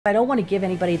I don't want to give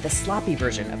anybody the sloppy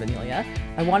version of Amilya.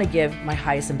 I want to give my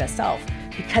highest and best self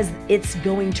because it's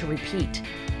going to repeat,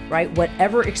 right?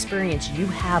 Whatever experience you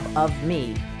have of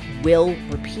me will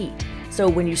repeat. So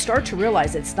when you start to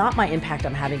realize it's not my impact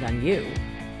I'm having on you,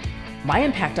 my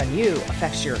impact on you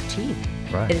affects your team.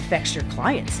 Right. It affects your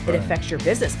clients. Right. It affects your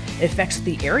business. It affects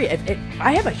the area.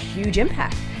 I have a huge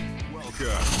impact.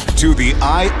 Welcome to the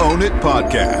I Own It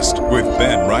podcast with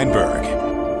Ben Reinberg.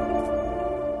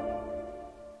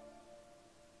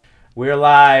 We're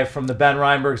live from the Ben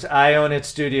Reinberg's I Own It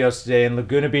studios today in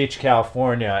Laguna Beach,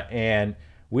 California, and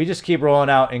we just keep rolling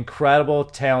out incredible,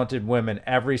 talented women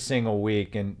every single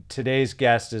week, and today's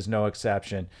guest is no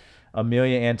exception.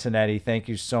 Amilya Antonetti, thank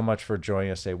you so much for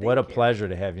joining us today. What a pleasure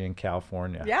to have you in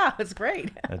California. Yeah, it's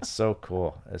great. It's so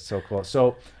cool. It's so cool.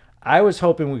 So I was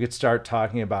hoping we could start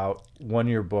talking about one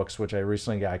of your books, which I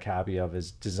recently got a copy of,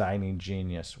 is Designing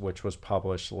Genius, which was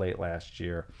published late last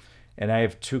year. And I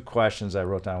have two questions I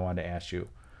wrote down I wanted to ask you.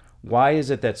 Why is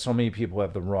it that so many people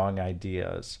have the wrong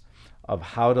ideas of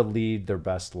how to lead their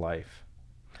best life?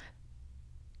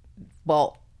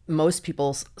 Well, most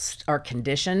people are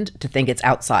conditioned to think it's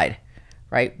outside,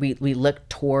 right? We look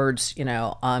towards,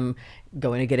 I'm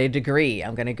going to get a degree.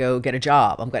 I'm going to go get a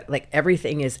job. Like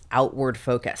everything is outward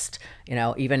focused.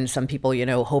 Even some people,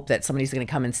 hope that somebody's going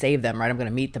to come and save them, right? I'm going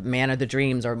to meet the man of the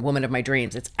dreams or woman of my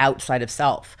dreams. It's outside of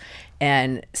self.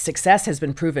 And success has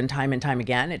been proven time and time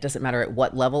again. It doesn't matter at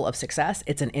what level of success,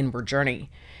 it's an inward journey.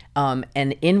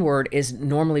 And inward is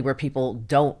normally where people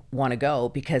don't want to go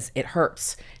because it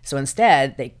hurts. So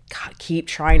instead, they keep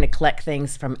trying to collect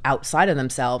things from outside of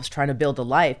themselves, trying to build a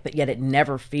life, but yet it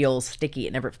never feels sticky.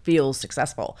 It never feels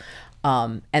successful.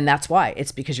 And that's why.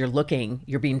 It's because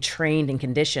you're being trained and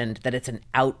conditioned that it's an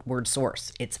outward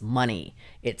source. It's money,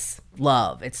 it's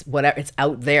love, it's whatever, it's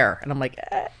out there. And I'm like,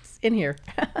 it's in here.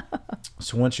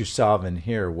 So once you solve in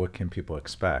here, what can people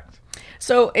expect?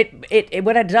 So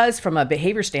what it does from a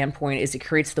behavior standpoint is it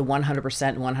creates the 100%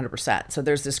 and 100%. So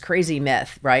there's this crazy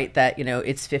myth, right, that,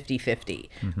 it's 50-50,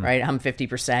 right? I'm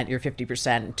 50%, you're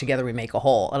 50%, together we make a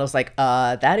whole. And I was like,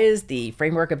 that is the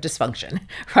framework of dysfunction,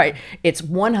 right? It's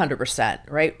 100%,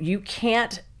 right? You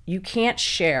can't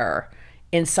share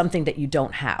in something that you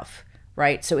don't have,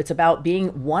 right? So it's about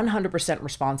being 100%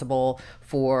 responsible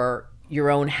for your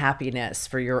own happiness,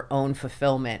 for your own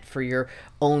fulfillment, for your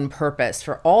own purpose,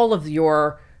 for all of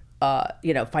your,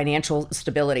 financial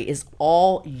stability is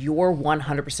all your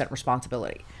 100%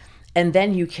 responsibility. And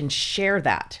then you can share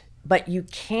that, but you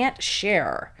can't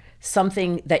share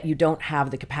something that you don't have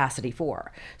the capacity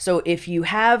for. So if you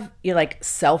have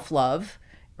self-love,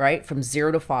 right, from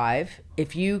 0 to 5,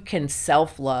 if you can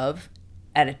self-love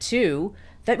at a 2,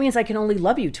 that means I can only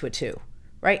love you to a 2.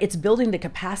 Right? It's building the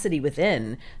capacity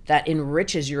within that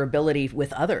enriches your ability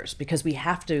with others because we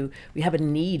have a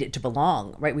need to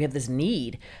belong, right? We have this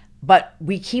need, but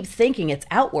we keep thinking it's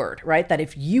outward, right? That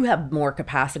if you have more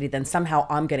capacity, then somehow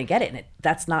I'm going to get it. And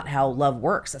that's not how love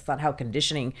works. That's not how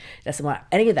conditioning, that's not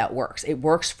any of that works. It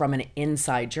works from an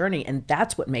inside journey. And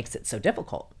that's what makes it so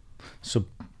difficult. So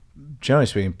generally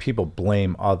speaking, people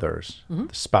blame others, the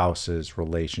spouses,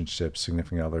 relationships,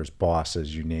 significant others,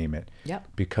 bosses, you name it,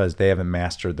 because they haven't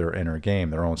mastered their inner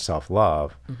game, their own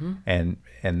self-love, and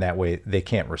that way they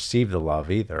can't receive the love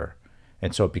either.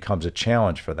 And so it becomes a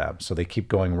challenge for them. So they keep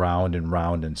going round and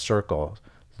round in circles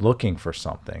looking for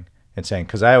something and saying,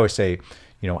 because I always say,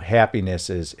 happiness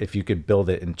is if you could build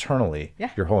it internally,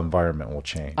 your whole environment will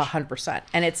change. 100%.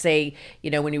 And it's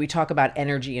when we talk about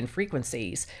energy and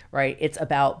frequencies, right? It's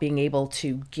about being able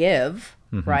to give,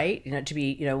 right? To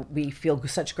be, we feel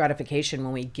such gratification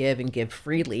when we give and give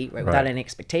freely, right? Without any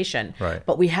expectation. Right.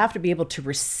 But we have to be able to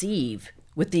receive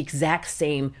with the exact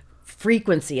same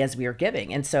frequency as we are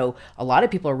giving. And so a lot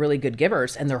of people are really good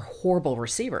givers and they're horrible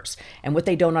receivers. And what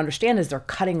they don't understand is they're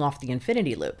cutting off the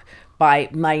infinity loop by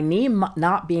my me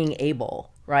not being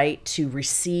able, right, to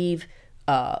receive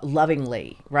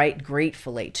lovingly, right,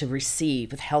 gratefully, to receive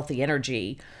with healthy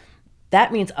energy.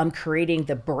 That means I'm creating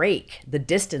the break, the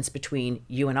distance between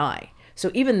you and I. So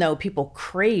even though people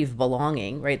crave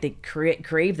belonging, right, they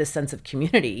crave this sense of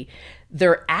community,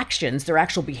 their actions, their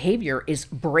actual behavior is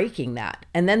breaking that.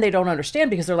 And then they don't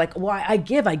understand because they're like, well, I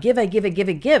give.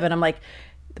 And I'm like,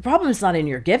 the problem is not in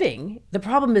your giving. The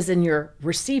problem is in your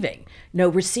receiving.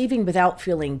 Receiving without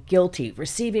feeling guilty,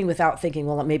 receiving without thinking,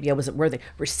 well, maybe I wasn't worthy,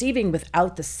 receiving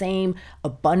without the same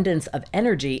abundance of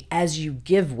energy as you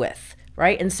give with,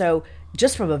 right? And so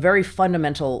just from a very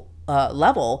fundamental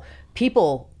level,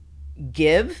 people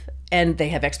give and they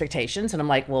have expectations. And I'm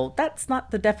like, well, that's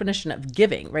not the definition of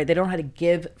giving, right? They don't know how to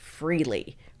give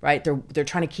freely, right? They're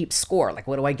trying to keep score. Like,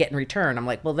 what do I get in return? I'm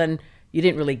like, well, then you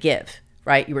didn't really give,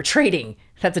 right? You were trading.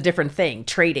 That's a different thing,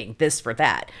 trading this for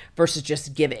that versus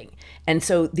just giving. And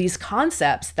so these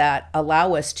concepts that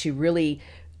allow us to really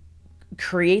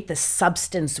create the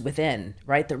substance within,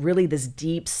 right? That really this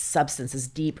deep substance, this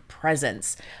deep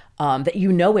presence, that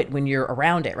you know it when you're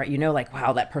around it, right? You know, like,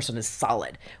 wow, that person is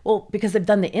solid. Well, because they've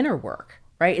done the inner work,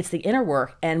 right? It's the inner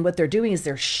work. And what they're doing is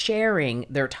they're sharing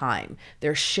their time.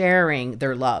 They're sharing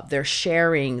their love. They're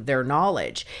sharing their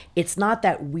knowledge. It's not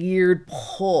that weird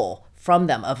pull from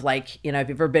them of like, you know, if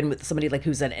you've ever been with somebody like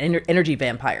who's an energy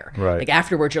vampire, right? Like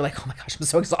afterwards you're like, oh my gosh, I'm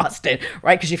so exhausted,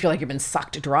 right? Because you feel like you've been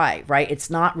sucked dry, right?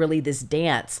 It's not really this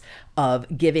dance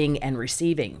of giving and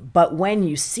receiving. But when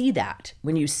you see that,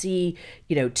 when you see,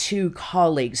 you know, two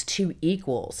colleagues, two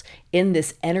equals in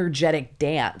this energetic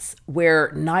dance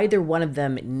where neither one of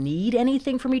them need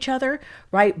anything from each other,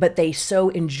 right? But they so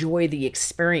enjoy the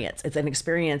experience. It's an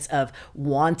experience of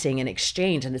wanting an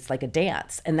exchange, and it's like a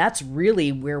dance. And that's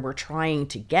really where we're trying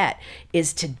to get,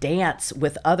 is to dance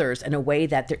with others in a way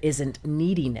that there isn't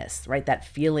neediness, right? That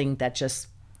feeling that just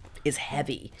is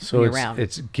heavy. So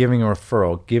it's giving a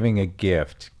referral, giving a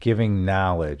gift, giving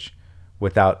knowledge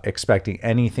without expecting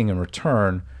anything in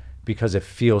return because it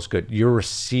feels good. You're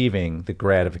receiving the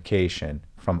gratification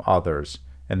from others,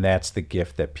 and that's the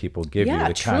gift that people give you.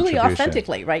 The truly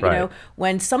authentically, right? You know,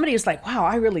 when somebody is like, wow,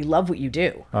 I really love what you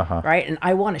do, right? And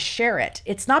I want to share it.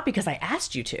 It's not because I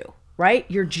asked you to, right?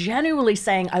 You're genuinely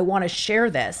saying, I want to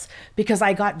share this because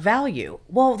I got value.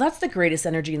 Well, that's the greatest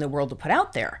energy in the world to put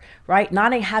out there, right?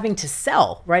 Not having to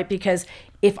sell, right? Because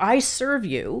if I serve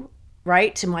you,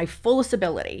 right, to my fullest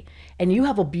ability, and you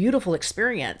have a beautiful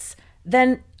experience,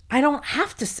 then I don't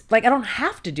have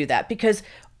to do that, because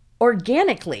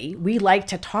organically, we like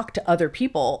to talk to other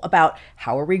people about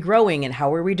how are we growing and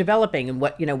how are we developing and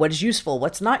what is useful,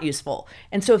 what's not useful.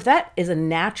 And so if that is a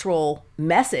natural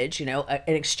message, an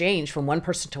exchange from one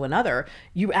person to another,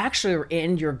 you actually are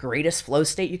in your greatest flow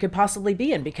state you could possibly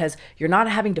be in, because you're not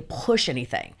having to push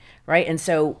anything, right? And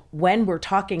so when we're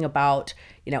talking about,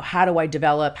 how do I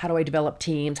develop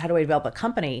teams? How do I develop a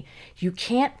company? You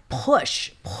can't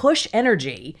push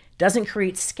energy doesn't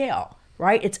create scale.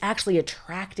 Right? It's actually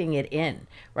attracting it in,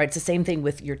 right? It's the same thing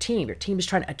with your team. Your team is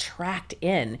trying to attract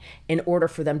in order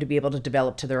for them to be able to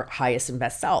develop to their highest and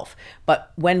best self.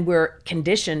 But when we're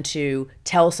conditioned to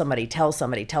tell somebody,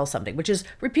 which is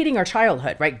repeating our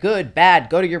childhood, right? Good, bad,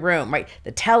 go to your room, right?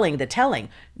 The telling,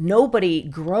 nobody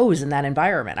grows in that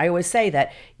environment. I always say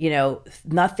that,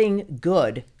 nothing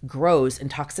good grows in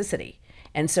toxicity.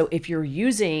 And so if you're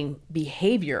using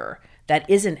behavior that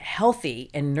isn't healthy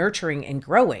and nurturing and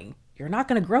growing, you're not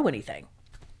going to grow anything.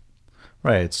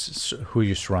 Right. It's who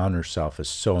you surround yourself is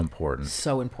so important.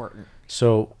 So important.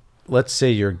 So let's say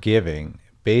you're giving.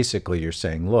 Basically, you're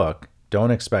saying, look,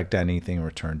 don't expect anything in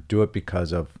return. Do it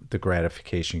because of the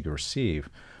gratification you receive.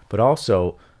 But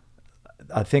also,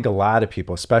 I think a lot of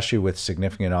people, especially with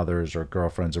significant others or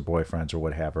girlfriends or boyfriends or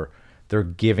whatever, they're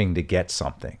giving to get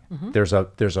something. Mm-hmm.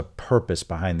 There's a purpose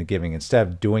behind the giving instead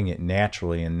of doing it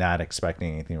naturally and not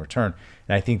expecting anything in return.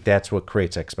 And I think that's what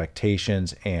creates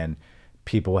expectations, and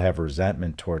people have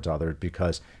resentment towards others,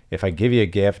 because if I give you a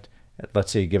gift,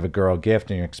 let's say you give a girl a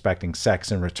gift and you're expecting sex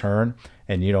in return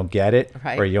and you don't get it,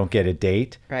 right, or you don't get a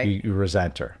date, right, you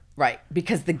resent her. Right,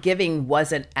 because the giving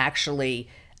wasn't actually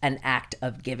an act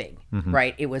of giving, mm-hmm,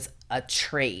 right? It was a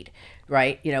trade,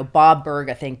 right? Bob Berg,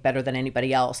 I think better than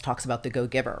anybody else, talks about the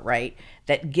go-giver, right?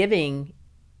 That giving,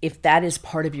 if that is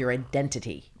part of your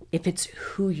identity, if it's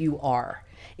who you are,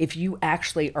 if you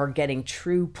actually are getting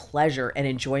true pleasure and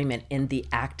enjoyment in the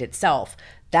act itself,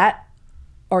 that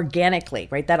organically,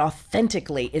 right? That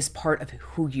authentically is part of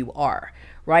who you are,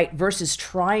 right? Versus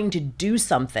trying to do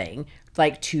something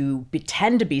like to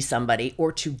pretend to be somebody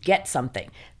or to get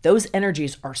something. Those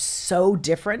energies are so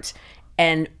different.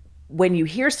 And when you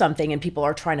hear something and people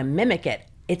are trying to mimic it,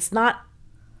 it's not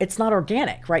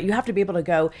organic, right? You have to be able to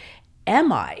go,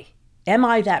 am I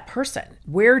that person?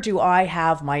 Where do I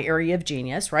have my area of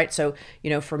genius, right? So,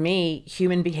 for me,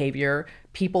 human behavior,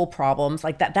 people problems,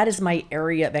 like that is my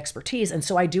area of expertise. And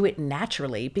so I do it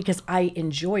naturally because I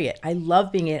enjoy it. I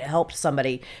love being able to help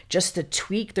somebody just to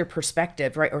tweak their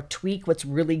perspective, right? Or tweak what's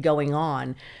really going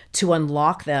on to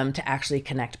unlock them to actually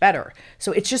connect better.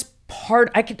 So it's just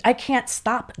I can't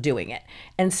stop doing it.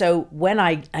 And so when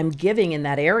I'm giving in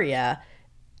that area,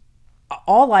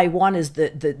 all I want is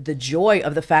the joy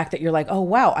of the fact that you're like, oh,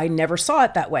 wow, I never saw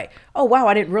it that way. Oh, wow,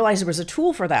 I didn't realize there was a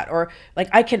tool for that. Or like,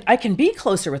 I can be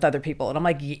closer with other people. And I'm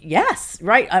like, yes,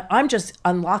 right. I'm just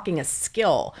unlocking a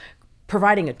skill,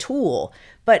 providing a tool,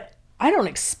 but I don't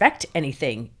expect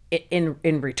anything in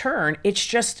return. It's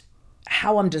just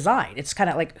how I'm designed. It's kind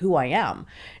of like who I am.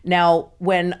 Now,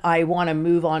 when I want to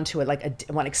move on to I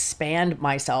want to expand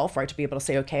myself, right? To be able to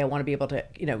say, okay, I want to be able to,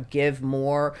 give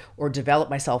more or develop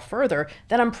myself further,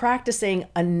 then I'm practicing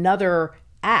another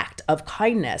act of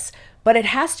kindness, but it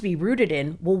has to be rooted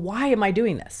in, well, why am I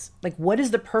doing this? Like, what is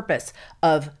the purpose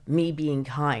of me being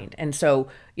kind? And so,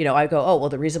 I go, oh, well,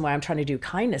 the reason why I'm trying to do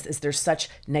kindness is there's such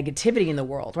negativity in the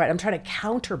world, right? I'm trying to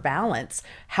counterbalance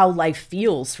how life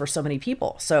feels for so many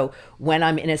people. So when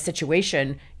I'm in a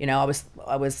situation, I was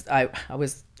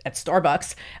at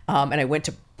Starbucks, and I went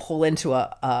to pull into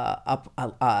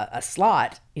a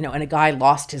slot, and a guy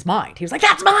lost his mind. He was like,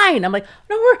 "That's mine." I'm like,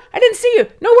 "No, I didn't see you.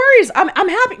 No worries. I'm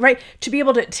happy," right? To be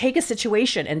able to take a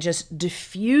situation and just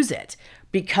diffuse it,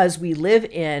 because we live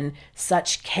in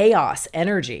such chaos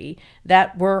energy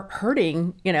that we're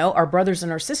hurting, our brothers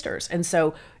and our sisters. And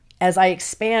so as I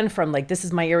expand from like, this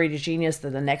is my area of genius,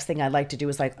 then the next thing I'd like to do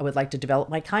is like, I would like to develop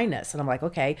my kindness. And I'm like,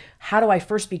 okay, how do I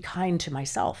first be kind to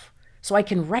myself? So I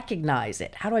can recognize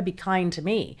it. How do I be kind to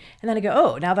me? And then I go,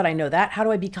 oh, now that I know that, how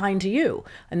do I be kind to you?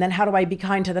 And then how do I be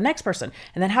kind to the next person?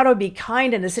 And then how do I be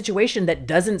kind in a situation that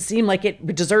doesn't seem like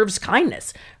it deserves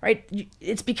kindness, right?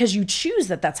 It's because you choose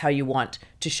that that's how you want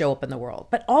to show up in the world.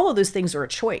 But all of those things are a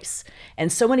choice.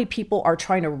 And so many people are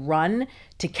trying to run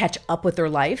to catch up with their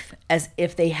life as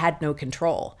if they had no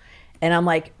control. And I'm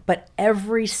like, but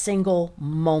every single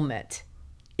moment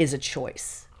is a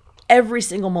choice. Every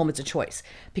single moment's a choice,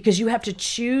 because you have to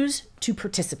choose to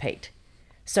participate.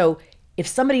 So if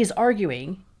somebody is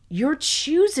arguing, you're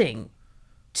choosing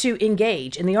to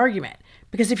engage in the argument,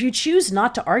 because if you choose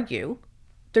not to argue,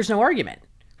 there's no argument,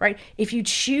 right? If you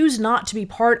choose not to be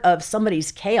part of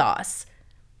somebody's chaos,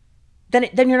 then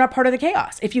you're not part of the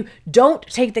chaos. If you don't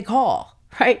take the call,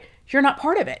 right, you're not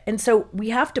part of it. And so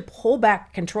we have to pull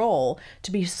back control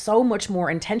to be so much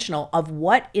more intentional of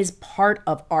what is part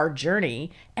of our journey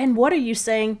and what are you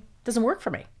saying doesn't work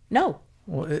for me. No.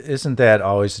 Well, isn't that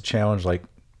always the challenge? Like,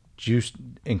 do you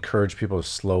encourage people to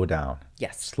slow down?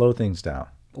 Yes. Slow things down.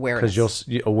 Awareness.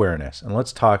 Because awareness. And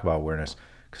let's talk about awareness,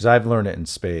 because I've learned it in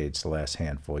spades the last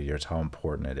handful of years, how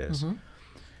important it is. Mm-hmm.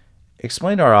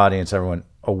 Explain to our audience, everyone,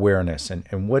 awareness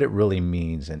and what it really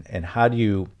means, and how do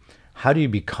you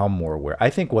become more aware? I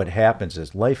think what happens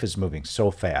is life is moving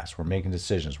so fast. We're making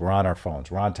decisions. We're on our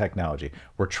phones. We're on technology.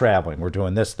 We're traveling. We're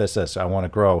doing this. I want to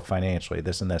grow financially,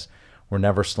 this and this. We're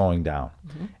never slowing down.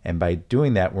 Mm-hmm. And by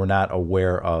doing that, we're not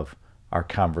aware of our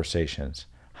conversations.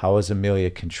 How is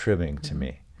Amilya contributing to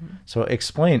me? Mm-hmm. So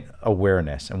explain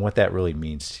awareness and what that really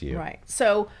means to you. Right.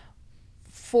 So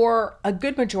for a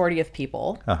good majority of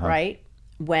people, right,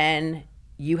 when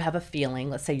you have a feeling,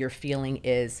 let's say your feeling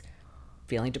is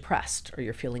feeling depressed, or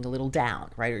you're feeling a little down,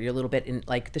 right? Or you're a little bit in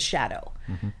like the shadow.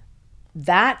 Mm-hmm.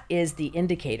 That is the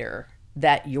indicator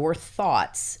that your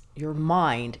thoughts, your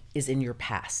mind is in your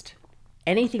past.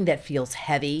 Anything that feels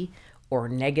heavy or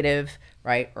negative,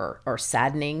 right? Or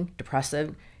saddening,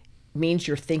 depressive, means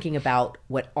you're thinking about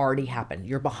what already happened.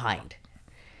 You're behind.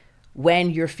 When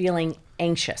you're feeling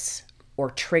anxious or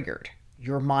triggered,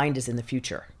 your mind is in the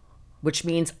future, which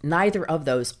means neither of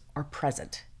those are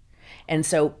present. And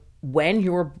so when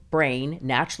your brain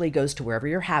naturally goes to wherever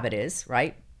your habit is,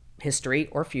 right? History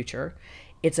or future,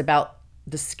 it's about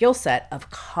the skill set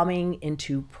of coming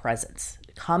into presence,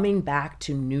 coming back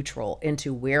to neutral,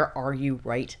 into where are you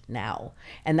right now?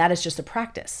 And that is just a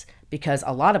practice, because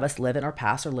a lot of us live in our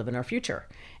past or live in our future.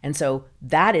 And so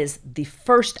that is the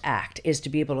first act, is to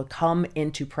be able to come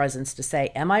into presence, to say,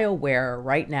 am I aware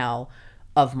right now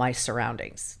of my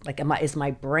surroundings? Like, is my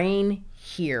brain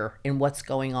here in what's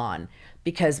going on?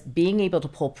 Because being able to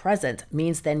pull present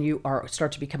means then you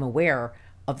start to become aware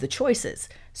of the choices.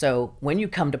 So when you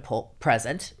come to pull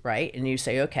present, right, and you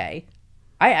say, okay,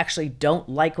 I actually don't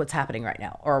like what's happening right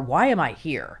now, or why am I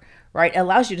here, right? It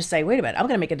allows you to say, wait a minute, I'm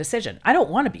going to make a decision. I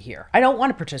don't want to be here. I don't want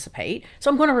to participate.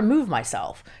 So I'm going to remove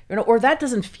myself, or that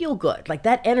doesn't feel good. Like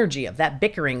that energy of that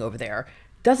bickering over there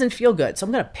doesn't feel good. So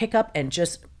I'm going to pick up and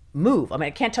just move. I mean,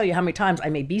 I can't tell you how many times I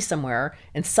may be somewhere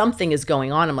and something is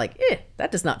going on. I'm like, that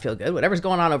does not feel good. Whatever's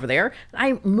going on over there.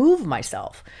 I move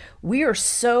myself. We are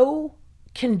so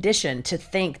conditioned to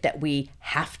think that we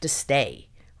have to stay,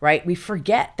 right? We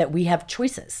forget that we have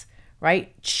choices,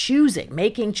 right?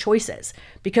 Making choices,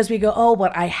 because we go, oh,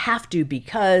 but I have to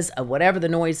because of whatever the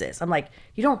noise is. I'm like,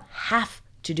 you don't have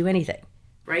to do anything,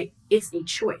 right? It's a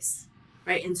choice,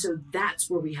 right? And so that's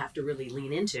where we have to really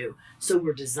lean into. So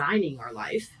we're designing our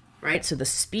life, right? So the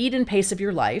speed and pace of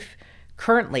your life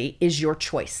currently is your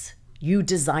choice. You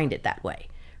designed it that way,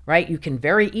 right? You can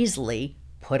very easily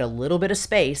put a little bit of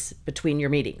space between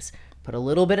your meetings, put a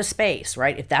little bit of space,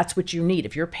 right? If that's what you need,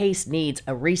 if your pace needs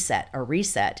a reset,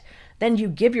 then you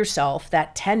give yourself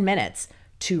that 10 minutes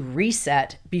to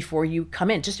reset before you come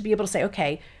in, just to be able to say,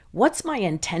 okay, what's my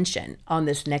intention on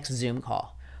this next Zoom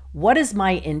call? What is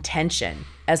my intention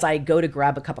as I go to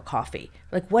grab a cup of coffee?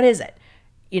 Like, what is it?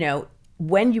 You know,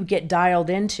 when you get dialed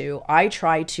into, I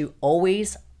try to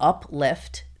always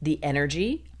uplift the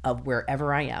energy of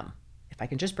wherever I am. If I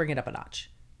can just bring it up a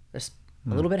notch, just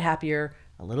a little bit happier,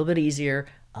 a little bit easier,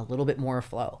 a little bit more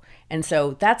flow. And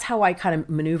so that's how I kind of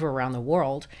maneuver around the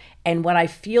world. And when I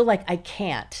feel like I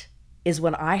can't, is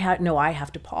when I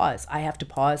have to pause. I have to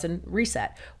pause and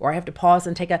reset, or I have to pause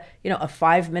and take a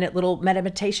 5-minute little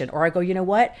meditation, or I go, you know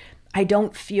what? I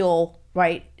don't feel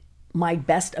right, my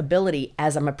best ability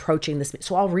as I'm approaching this.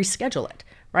 So I'll reschedule it,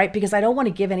 right? Because I don't want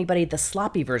to give anybody the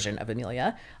sloppy version of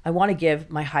Amilya. I want to give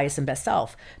my highest and best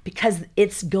self, because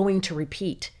it's going to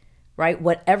repeat, right?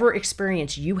 Whatever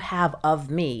experience you have of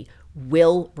me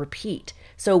will repeat.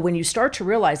 So when you start to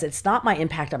realize it's not my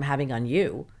impact I'm having on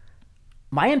you,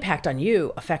 my impact on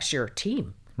you affects your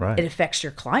team. Right. It affects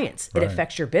your clients. It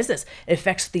affects your business. It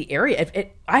affects the area.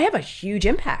 I have a huge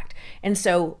impact. And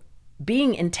so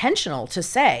being intentional to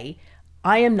say,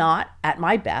 I am not at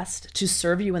my best to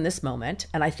serve you in this moment,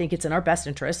 and I think it's in our best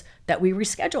interest that we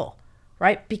reschedule,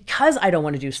 right? Because I don't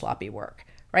want to do sloppy work,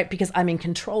 right? Because I'm in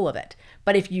control of it.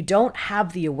 But if you don't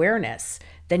have the awareness,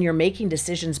 then you're making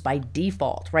decisions by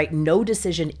default, right? No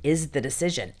decision is the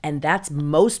decision. And that's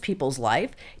most people's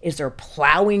life, is they're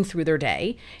plowing through their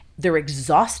day. They're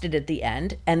exhausted at the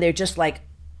end. And they're just like,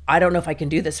 I don't know if I can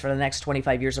do this for the next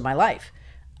 25 years of my life.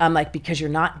 I'm like, because you're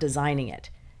not designing it,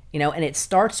 and it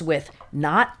starts with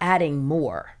not adding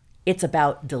more. It's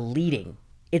about deleting.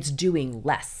 It's doing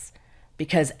less.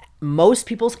 Because most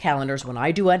people's calendars, when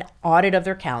I do an audit of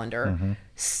their calendar,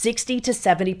 60 to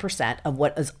 70% of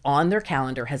what is on their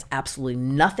calendar has absolutely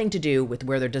nothing to do with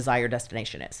where their desired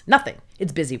destination is. Nothing.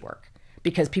 It's busy work.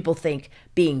 Because people think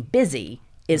being busy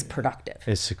is productive.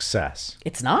 Is success.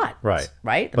 It's not. Right.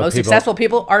 Right? The most successful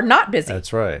people are not busy.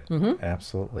 That's right.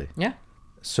 Absolutely. Yeah.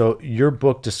 So your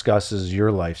book discusses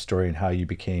your life story and how you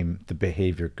became the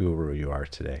behavior guru you are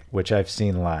today, which I've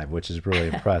seen live, which is really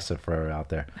impressive for everyone out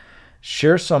there.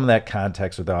 Share some of that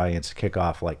context with the audience to kick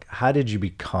off. Like, how did you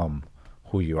become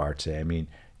who you are today? I mean,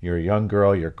 you're a young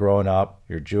girl, you're growing up,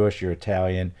 you're Jewish, you're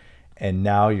Italian, and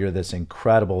now you're this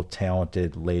incredible,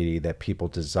 talented lady that people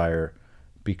desire,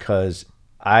 because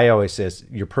I always say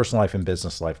your personal life and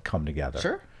business life come together.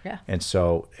 Sure, yeah. And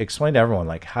so explain to everyone,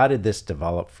 like, how did this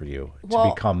develop for you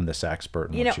to become this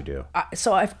expert in what you do?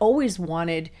 So I've always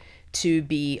wanted to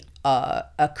be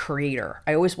a creator.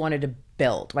 I always wanted to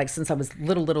build, like, since I was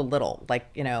little, like,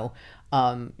 I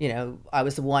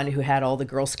was the one who had all the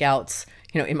Girl Scouts,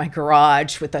 in my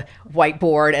garage with the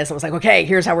whiteboard, as I was like, okay,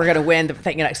 here's how we're going to win the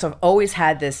thing. So I've always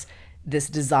had this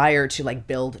desire to, like,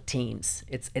 build teams.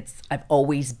 I've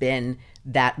always been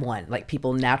that one. Like,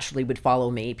 people naturally would follow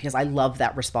me because I love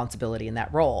that responsibility and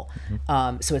that role.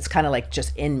 So it's kind of like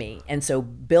just in me. And so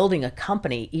building a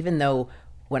company, even though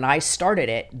when I started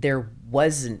it, there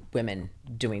wasn't women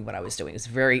doing what I was doing. It's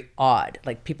very odd.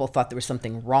 Like, people thought there was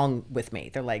something wrong with me.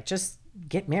 They're like, just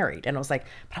get married. And I was like,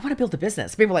 but I want to build a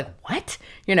business. People were like, what?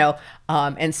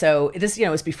 And so this, it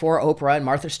was before Oprah and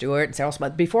Martha Stewart and Sarah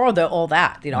Smith, before all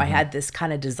that, I had this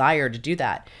kind of desire to do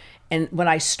that. And when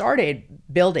I started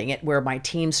building it, where my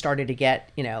team started to get,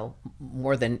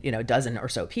 more than, a dozen or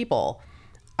so people,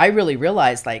 I really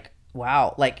realized, like,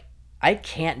 wow, like, I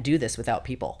can't do this without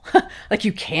people. Like,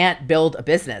 you can't build a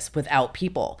business without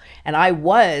people. And I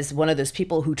was one of those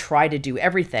people who tried to do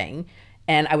everything.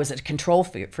 And I was a control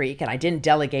freak, and I didn't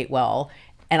delegate well.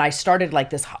 And I started,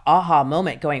 like, this aha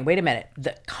moment going, wait a minute,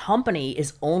 the company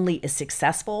is only as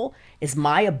successful as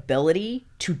my ability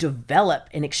to develop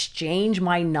and exchange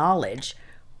my knowledge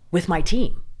with my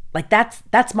team. Like,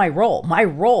 that's my role. My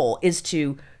role is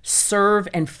to serve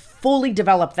and fully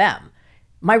develop them.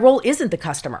 My role isn't the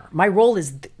customer. My role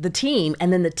is the team,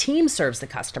 and then the team serves the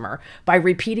customer by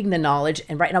repeating the knowledge.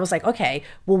 And I was like, okay,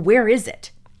 well, where is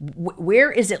it?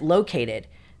 Where is it located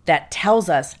that tells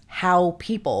us how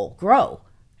people grow?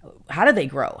 How do they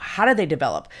grow? How do they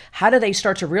develop? How do they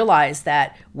start to realize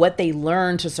that what they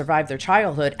learned to survive their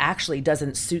childhood actually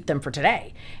doesn't suit them for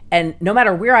today? And no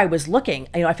matter where I was looking,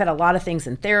 I've had a lot of things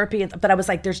in therapy, but I was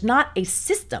like, there's not a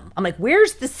system. I'm like,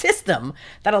 where's the system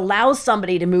that allows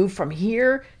somebody to move from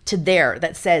here to there,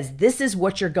 that says, this is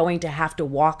what you're going to have to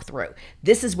walk through.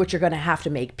 This is what you're going to have to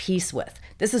make peace with.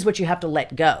 This is what you have to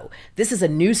let go. This is a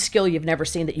new skill you've never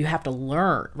seen that you have to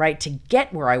learn, right, to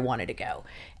get where I wanted to go.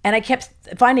 And I kept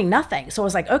finding nothing. So I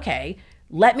was like, okay,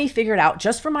 let me figure it out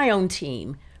just for my own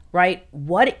team, right?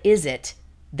 What is it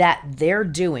that they're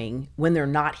doing when they're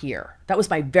not here. That was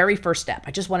my very first step.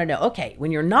 I just want to know, okay,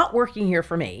 when you're not working here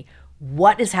for me,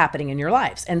 what is happening in your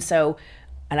lives? And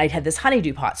I had this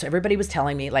honeydew pot. So everybody was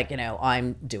telling me, like,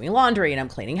 I'm doing laundry and I'm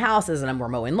cleaning houses and we're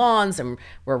mowing lawns and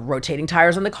we're rotating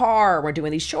tires on the car. And we're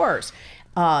doing these chores.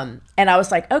 And I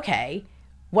was like, okay,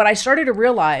 what I started to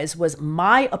realize was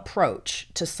my approach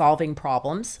to solving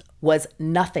problems was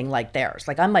nothing like theirs.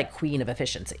 Like, I'm like queen of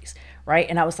efficiencies, right?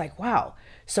 And I was like, wow.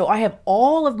 So I have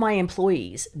all of my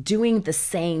employees doing the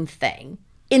same thing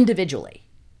individually.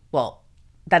 Well,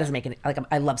 that doesn't make any, like,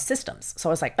 I love systems. So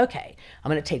I was like, okay,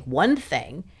 I'm going to take one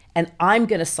thing and I'm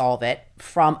going to solve it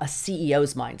from a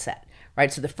CEO's mindset,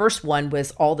 right? So the first one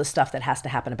was all the stuff that has to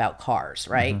happen about cars,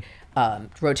 right?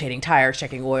 Rotating tires,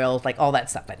 checking oil, like all that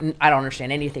stuff. But I don't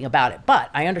understand anything about it, but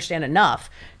I understand enough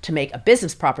to make a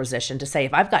business proposition to say,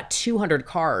 if I've got 200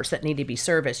 cars that need to be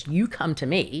serviced, you come to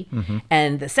me.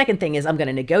 And the second thing is I'm going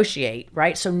to negotiate,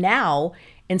 right? So now,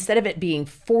 instead of it being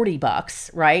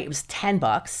 $40, right? It was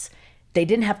 $10. They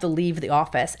didn't have to leave the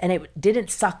office and it didn't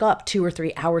suck up 2 or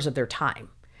 3 hours of their time.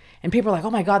 And people are like,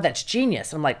 oh my God, that's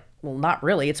genius. And I'm like, well, not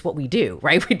really. It's what we do,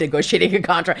 right? We're negotiating a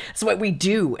contract. It's what we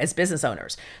do as business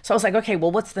owners. So I was like, okay,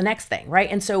 well, what's the next thing, right?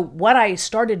 And so what I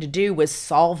started to do was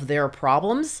solve their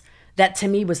problems that to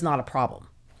me was not a problem,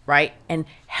 right? And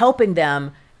helping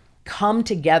them come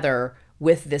together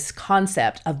with this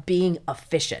concept of being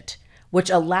efficient, which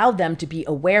allowed them to be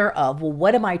aware of, well,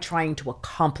 what am I trying to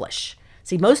accomplish?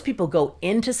 See, most people go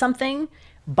into something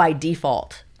by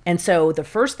default. And so the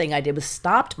first thing I did was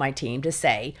stopped my team to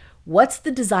say, what's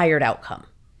the desired outcome?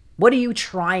 What are you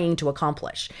trying to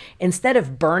accomplish? Instead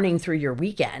of burning through your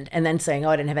weekend and then saying, oh,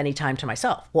 I didn't have any time to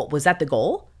myself. Well, was that the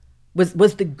goal? Was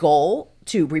the goal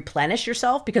to replenish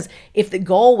yourself? Because if the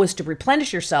goal was to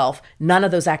replenish yourself, none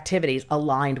of those activities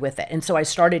aligned with it. And so I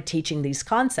started teaching these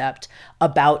concepts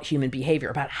about human behavior,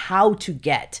 about how to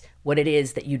get what it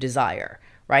is that you desire,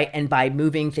 right? And by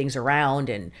moving things around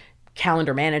and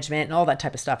calendar management and all that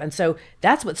type of stuff. And so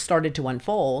that's what started to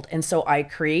unfold. And so I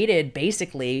created,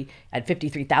 basically at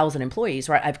 53,000 employees,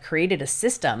 right? I've created a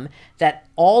system that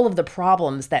all of the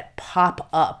problems that pop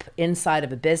up inside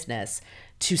of a business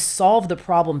to solve the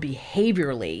problem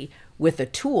behaviorally with a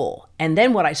tool. And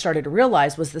then what I started to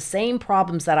realize was the same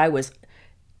problems that I was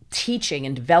teaching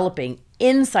and developing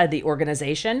inside the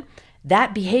organization,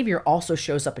 that behavior also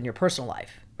shows up in your personal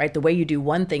life, right? The way you do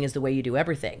one thing is the way you do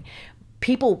everything.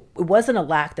 People, it wasn't a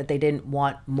lack that they didn't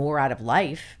want more out of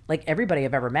life. Like, everybody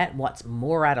I've ever met wants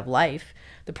more out of life.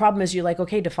 The problem is, you're like,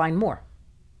 okay, define more.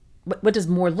 What does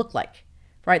more look like,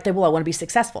 right? Well, I want to be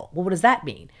successful. Well, what does that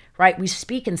mean, right? We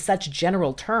speak in such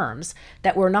general terms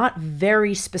that we're not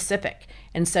very specific.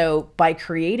 And so by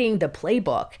creating the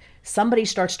playbook, somebody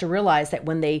starts to realize that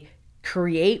when they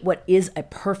create what is a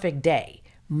perfect day,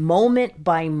 moment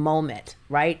by moment,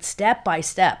 right? Step by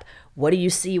step. What do you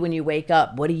see when you wake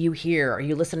up? What do you hear? Are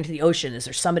you listening to the ocean? Is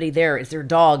there somebody there? Is there a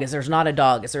dog? Is there not a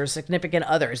dog? Is there a significant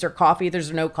other? Is there coffee?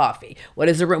 There's no coffee. What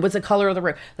is the room? What's the color of the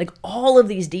room? Like, all of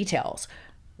these details,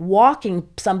 walking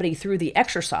somebody through the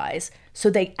exercise so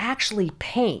they actually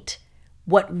paint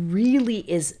what really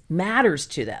matters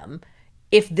to them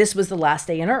if this was the last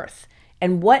day on earth.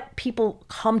 And what people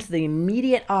come to the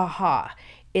immediate aha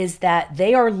is that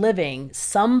they are living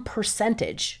some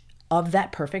percentage of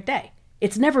that perfect day.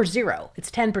 It's never zero.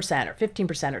 It's 10% or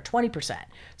 15% or 20%.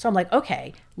 So I'm like,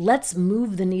 okay, let's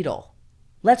move the needle.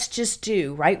 Let's just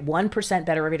do, right, 1%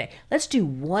 better every day. Let's do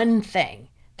one thing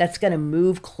that's going to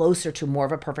move closer to more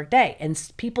of a perfect day. And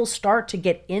people start to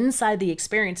get inside the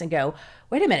experience and go,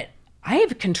 wait a minute, I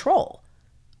have control.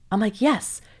 I'm like,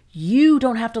 yes, you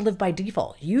don't have to live by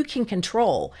default. You can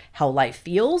control how life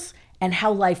feels and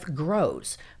how life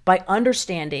grows by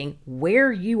understanding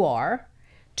where you are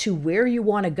to where you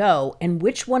want to go, and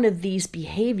which one of these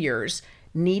behaviors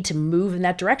need to move in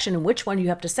that direction, and which one you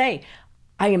have to say,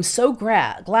 I am so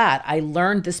glad I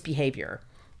learned this behavior.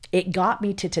 It got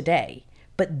me to today,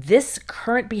 but this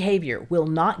current behavior will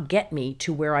not get me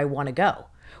to where I want to go,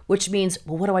 which means,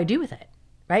 well, what do I do with it,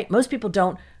 right? Most people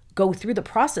don't go through the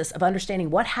process of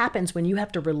understanding what happens when you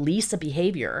have to release a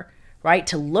behavior, right?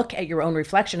 To look at your own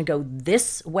reflection and go,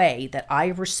 this way that I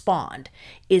respond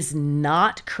is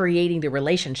not creating the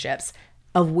relationships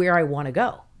of where I want to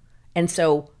go. And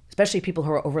so, especially people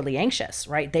who are overly anxious,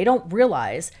 right? They don't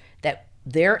realize that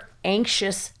their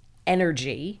anxious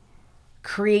energy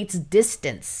creates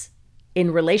distance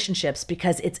in relationships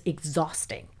because it's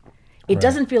exhausting. It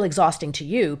doesn't feel exhausting to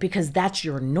you because that's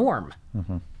your norm,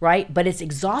 right? But it's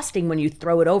exhausting when you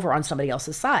throw it over on somebody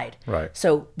else's side. Right.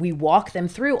 So we walk them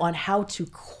through on how to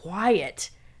quiet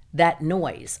that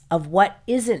noise of what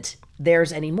isn't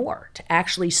theirs anymore, to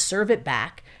actually serve it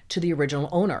back to the original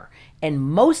owner. And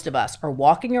most of us are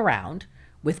walking around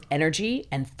with energy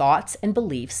and thoughts and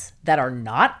beliefs that are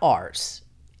not ours.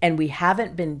 And we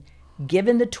haven't been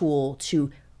given the tool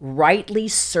to rightly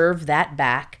serve that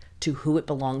back to who it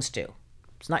belongs to.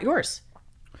 It's not yours.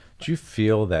 Do you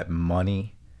feel that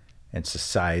money and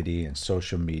society and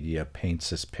social media paints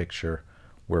this picture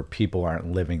where people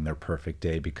aren't living their perfect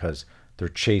day because they're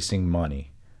chasing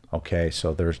money? Okay,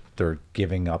 so they're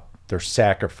giving up, they're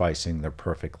sacrificing their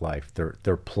perfect life, their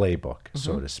playbook,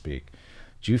 so to speak.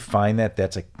 Do you find that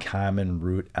that's a common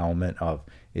root element of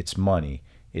it's money,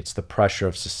 it's the pressure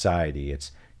of society,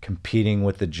 it's competing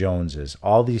with the Joneses?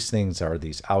 All these things are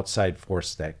these outside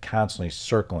forces that constantly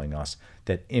circling us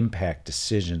that impact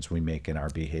decisions we make in our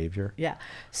behavior. Yeah.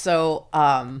 So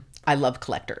I love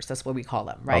collectors. That's what we call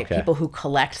them, right? Okay. People who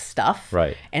collect stuff.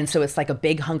 Right. And so it's like a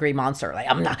big hungry monster. Like,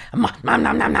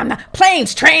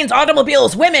 planes, trains,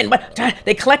 automobiles, women.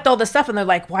 They collect all this stuff and they're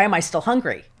like, why am I still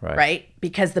hungry? Right?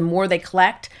 Because the more they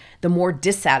collect, the more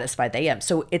dissatisfied they am.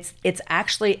 So it's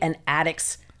actually an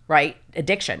addict's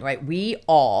addiction, right? We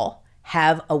all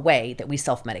have a way that we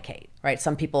self-medicate, right?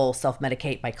 Some people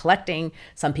self-medicate by collecting.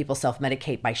 Some people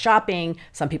self-medicate by shopping.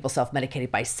 Some people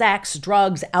self-medicate by sex,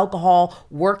 drugs, alcohol,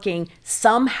 working.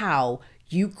 Somehow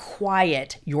you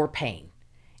quiet your pain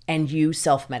and you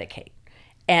self-medicate.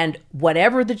 And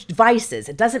whatever the vice is,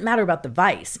 it doesn't matter about the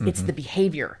vice. It's the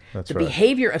behavior. The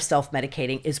behavior of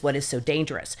self-medicating is what is so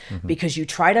dangerous because you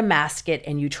try to mask it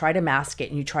and you try to mask it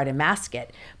and you try to mask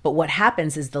it. But what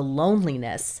happens is the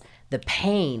loneliness, the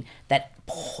pain,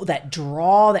 that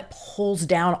draw that pulls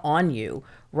down on you,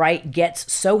 right,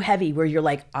 gets so heavy where you're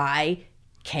like, I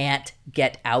can't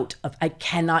get out of, I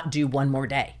cannot do one more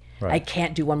day. I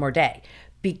can't do one more day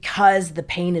because the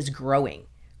pain is growing,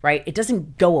 right? It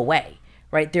doesn't go away.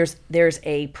 Right? There's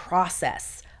a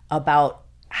process about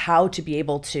how to be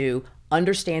able to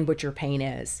understand what your pain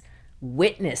is,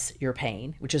 witness your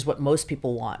pain, which is what most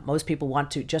people want. Most people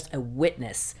want to just a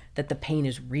witness that the pain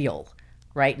is real,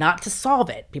 right? Not to solve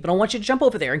it. People don't want you to jump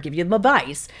over there and give you the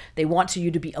advice. They want you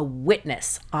to be a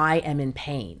witness. I am in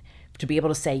pain. To be able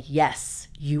to say, yes,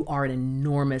 you are an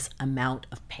enormous amount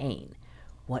of pain.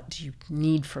 What do you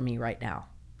need from me right now?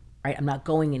 Right? I'm not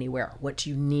going anywhere. What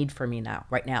do you need from me now,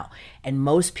 right now? And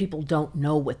most people don't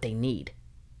know what they need.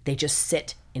 They just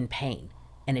sit in pain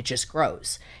and it just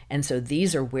grows. And so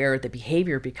these are where the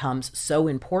behavior becomes so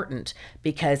important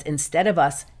because instead of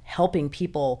us helping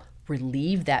people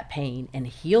relieve that pain and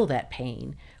heal that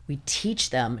pain, we teach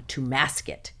them to mask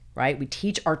it, right? We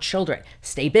teach our children,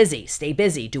 stay busy,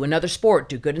 do another sport,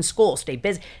 do good in school, stay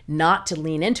busy, not to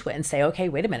lean into it and say, okay,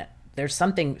 wait a minute. There's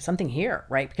something here,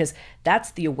 right? Because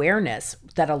that's the awareness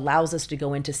that allows us to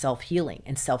go into self-healing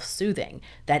and self-soothing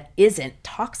that isn't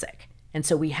toxic. And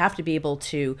so we have to be able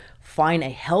to find a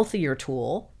healthier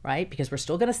tool, right? Because we're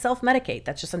still going to self-medicate.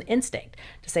 That's just an instinct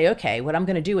to say, okay, what I'm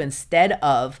going to do instead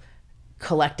of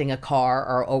collecting a car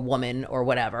or a woman or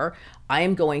whatever, I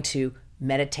am going to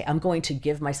meditate. I'm going to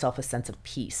give myself a sense of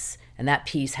peace. And that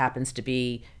peace happens to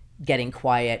be getting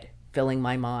quiet, filling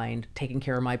my mind, taking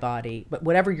care of my body, but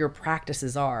whatever your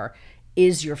practices are,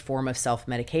 is your form of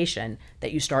self-medication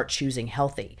that you start choosing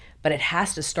healthy. But it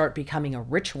has to start becoming a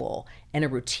ritual and a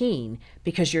routine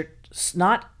because you're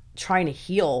not trying to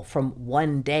heal from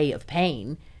one day of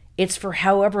pain. It's for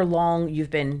however long you've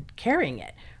been carrying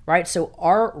it, right? So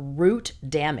our root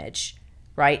damage,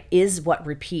 right, is what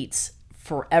repeats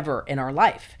forever in our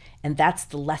life. And that's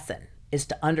the lesson. Is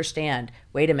to understand,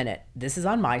 wait a minute, this is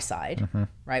on my side,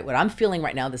 right? What I'm feeling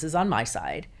right now, this is on my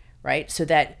side, right? So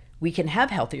that we can have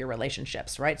healthier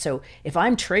relationships, right? So if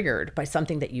I'm triggered by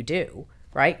something that you do,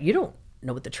 right? You don't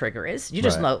know what the trigger is. You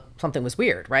just know something was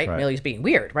weird, right? Amilya's being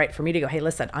weird, right? For me to go, hey,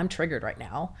 listen, I'm triggered right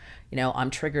now. You know, I'm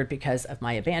triggered because of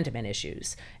my abandonment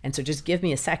issues. And so just give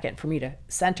me a second for me to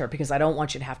center because I don't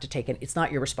want you to have to take it. It's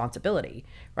not your responsibility,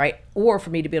 right? Or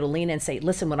for me to be able to lean in and say,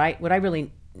 listen, what I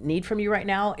really need from you right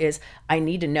now is I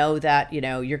need to know that, you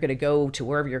know, you're going to go to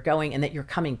wherever you're going and that you're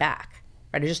coming back.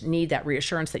 Right? I just need that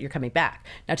reassurance that you're coming back.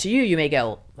 Now to you may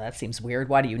go, well, that seems weird.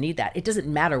 Why do you need that? It doesn't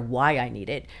matter why I need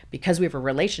it. Because we have a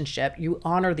relationship, you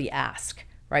honor the ask,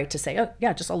 right? To say, oh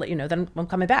yeah, just I'll let you know that I'm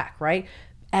coming back, right?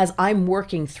 As I'm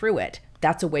working through it,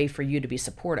 that's a way for you to be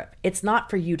supportive. It's not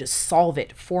for you to solve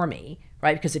it for me,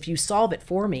 right? Because if you solve it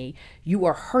for me, you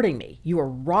are hurting me. You are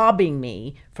robbing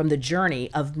me from the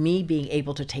journey of me being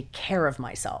able to take care of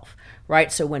myself,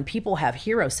 right? So when people have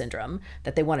hero syndrome,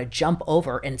 that they want to jump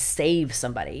over and save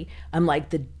somebody, I'm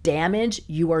like, the damage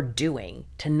you are doing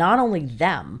to not only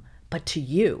them, but to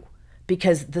you.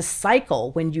 because the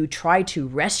cycle when you try to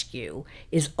rescue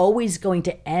is always going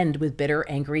to end with bitter,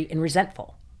 angry, and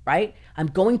resentful, right? I'm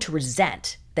going to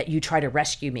resent that you try to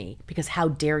rescue me because how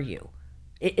dare you?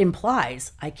 It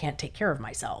implies I can't take care of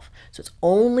myself. So it's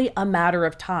only a matter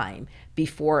of time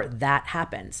before that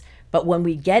happens. But when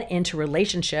we get into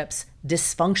relationships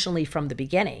dysfunctionally from the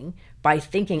beginning by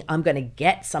thinking I'm going to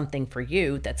get something for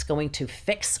you that's going to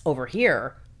fix over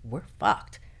here, we're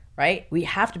fucked, right? We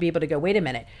have to be able to go, wait a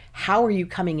minute, how are you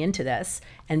coming into this?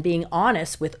 And being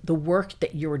honest with the work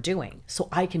that you're doing so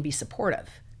I can be supportive,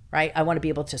 right? I want to be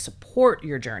able to support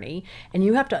your journey. And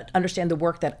you have to understand the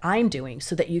work that I'm doing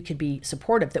so that you can be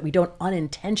supportive, that we don't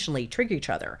unintentionally trigger each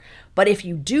other. But if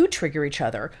you do trigger each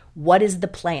other, what is the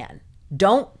plan?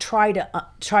 Don't try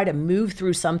to move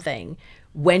through something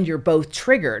when you're both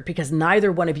triggered, because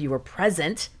neither one of you are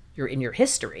present. You're in your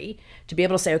history to be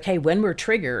able to say, okay, when we're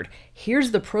triggered,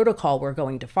 here's the protocol we're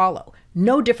going to follow.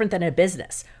 No different than a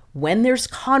business. When there's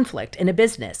conflict in a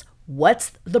business,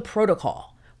 what's the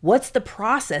protocol? What's the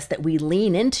process that we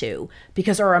lean into?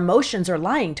 Because our emotions are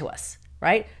lying to us,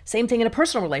 right? Same thing in a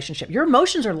personal relationship. Your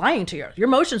emotions are lying to you. Your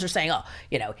emotions are saying, oh,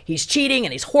 he's cheating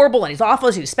and he's horrible and he's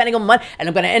awful. He's spending all my money and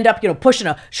I'm going to end up, pushing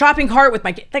a shopping cart with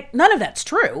my kid. Like, none of that's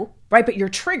true, right? But you're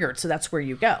triggered. So that's where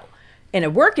you go. In a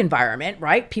work environment,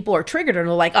 right? People are triggered and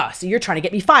they're like, oh, so you're trying to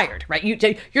get me fired, right?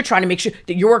 You're trying to make sure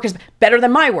that your work is better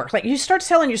than my work. Like, you start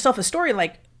telling yourself a story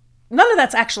like, none of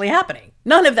that's actually happening.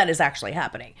 None of that is actually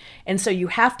happening. And so you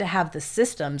have to have the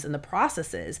systems and the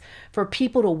processes for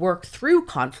people to work through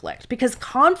conflict, because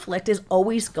conflict is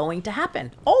always going to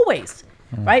happen, always,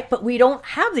 right? But we don't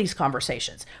have these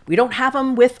conversations. We don't have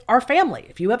them with our family.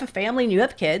 If you have a family and you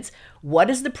have kids, what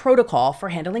is the protocol for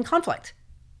handling conflict?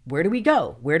 Where do we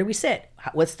go? Where do we sit?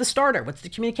 What's the starter? What's the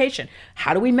communication?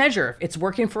 How do we measure if it's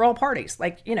working for all parties?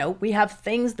 Like, we have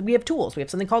things, we have tools. We have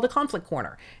something called a conflict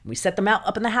corner. We set them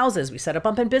up in the houses. We set up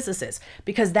in businesses,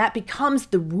 because that becomes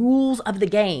the rules of the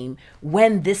game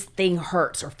when this thing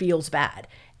hurts or feels bad.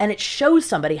 And it shows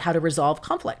somebody how to resolve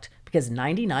conflict, because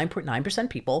 99.9%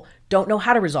 people don't know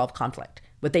how to resolve conflict.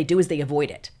 What they do is they avoid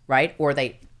it, right? Or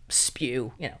they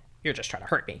spew, you're just trying to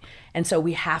hurt me. And so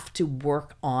we have to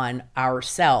work on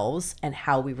ourselves and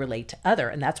how we relate to other.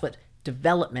 And that's what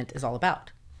development is all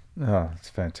about. Oh, that's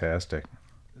fantastic.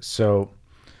 So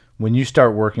when you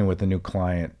start working with a new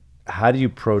client, how do you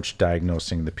approach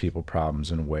diagnosing the people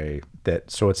problems in a way that,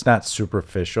 so it's not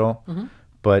superficial,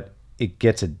 but it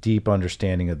gets a deep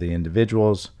understanding of the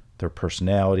individuals, their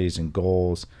personalities and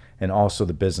goals, and also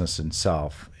the business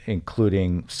itself,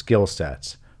 including skill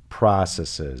sets,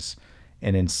 processes,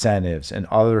 and incentives and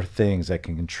other things that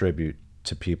can contribute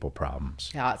to people problems?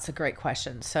 Yeah, it's a great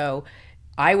question. So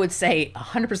I would say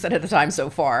 100% of the time so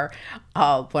far,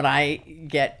 when I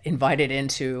get invited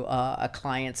into a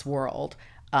client's world,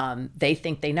 they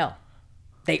think they know.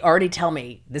 They already tell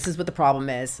me, this is what the problem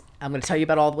is. I'm going to tell you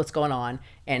about all what's going on,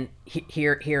 and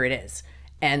here it is.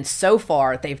 And so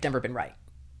far, they've never been right.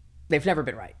 They've never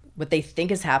been right. What they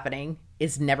think is happening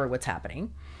is never what's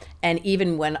happening. And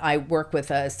even when I work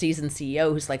with a seasoned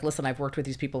CEO who's like, listen, I've worked with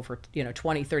these people for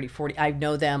 20, 30, 40, I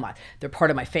know them. They're part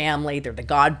of my family. They're the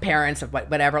godparents of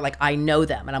whatever. Like, I know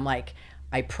them. And I'm like,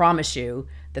 I promise you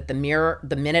that the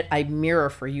minute I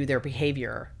mirror for you their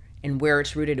behavior and where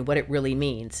it's rooted and what it really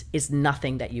means is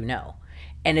nothing that you know.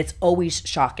 And it's always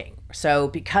shocking. So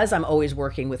because I'm always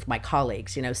working with my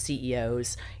colleagues,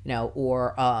 CEOs,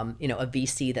 or, a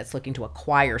VC that's looking to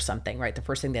acquire something, right? The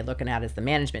first thing they're looking at is the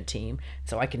management team.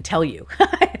 So I can tell you,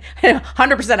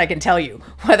 100% I can tell you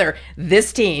whether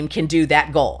this team can do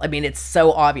that goal. I mean, it's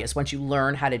so obvious once you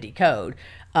learn how to decode.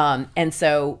 And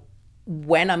so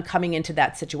when I'm coming into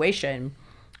that situation,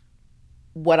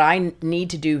 what I need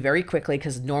to do very quickly,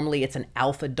 because normally it's an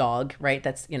alpha dog, right?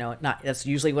 That's, that's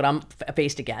usually what I'm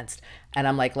faced against. And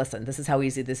I'm like, listen, this is how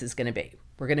easy this is going to be.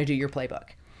 We're going to do your playbook.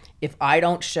 If I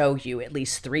don't show you at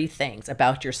least 3 things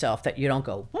about yourself that you don't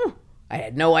go, I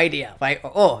had no idea. Like,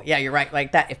 oh yeah, you're right.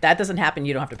 Like that. If that doesn't happen,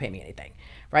 you don't have to pay me anything,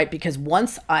 right? Because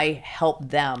once I help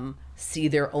them see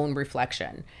their own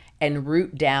reflection and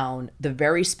root down the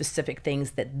very specific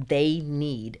things that they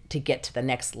need to get to the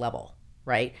next level,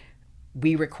 right?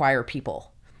 We require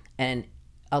people. And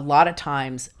a lot of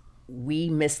times we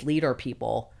mislead our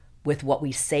people with what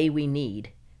we say we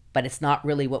need, but it's not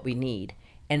really what we need.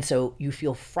 And so you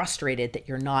feel frustrated that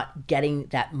you're not getting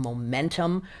that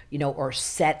momentum, or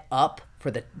set up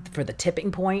for the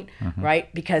tipping point,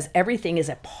 right? Because everything is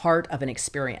a part of an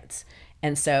experience.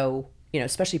 And so,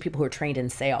 especially people who are trained in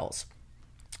sales,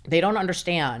 they don't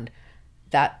understand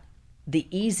that the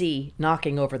easy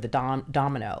knocking over the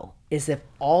domino is if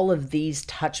all of these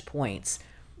touch points,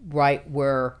 right,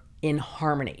 were in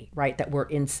harmony, right? That we're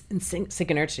in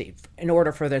synchronicity in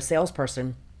order for the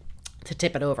salesperson to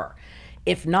tip it over.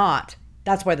 If not,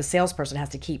 that's why the salesperson has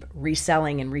to keep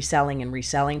reselling and reselling and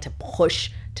reselling to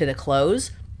push to the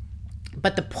close.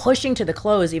 But the pushing to the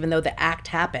close, even though the act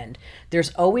happened,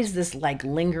 there's always this like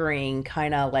lingering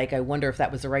kind of like, I wonder if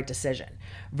that was the right decision,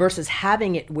 versus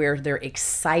having it where they're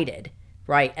excited,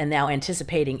 right? And now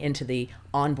anticipating into the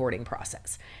onboarding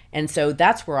process. And so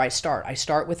that's where I start. I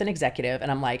start with an executive and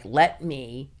I'm like, let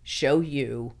me show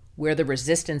you where the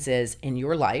resistance is in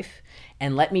your life.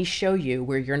 And let me show you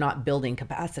where you're not building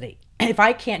capacity. If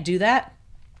I can't do that,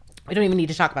 we don't even need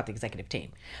to talk about the executive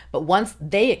team. But once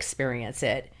they experience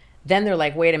it, then they're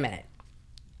like, wait a minute.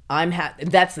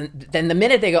 Then the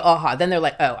minute they go, then they're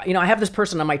like, oh, I have this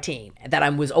person on my team that I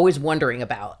was always wondering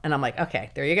about. And I'm like, okay,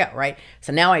 there you go, right?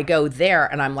 So now I go there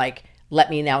and I'm like, let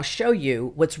me now show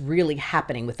you what's really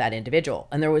happening with that individual.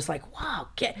 And they're always like, wow,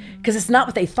 because it's not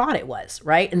what they thought it was,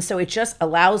 right? And so it just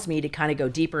allows me to kind of go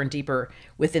deeper and deeper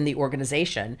within the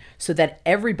organization so that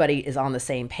everybody is on the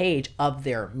same page of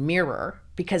their mirror,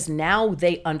 because now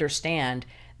they understand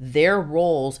their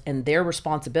roles and their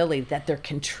responsibility that they're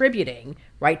contributing,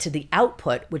 right, to the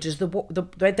output, which is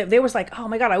they was like, oh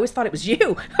my God, I always thought it was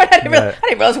you. I didn't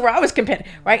realize where I was competing,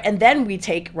 right? And then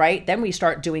we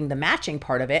start doing the matching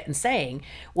part of it and saying,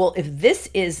 well, if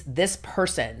this is this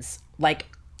person's like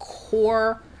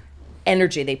core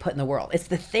energy they put in the world, it's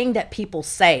the thing that people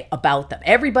say about them.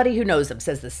 Everybody who knows them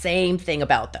says the same thing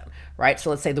about them, right?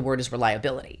 So let's say the word is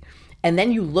reliability. And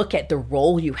then you look at the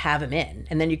role you have them in,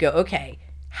 and then you go, okay,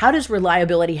 how does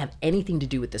reliability have anything to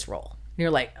do with this role? And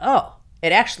you're like, oh,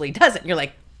 it actually doesn't. And you're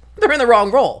like, they're in the wrong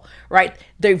role, right?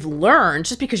 They've learned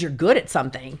just because you're good at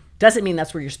something doesn't mean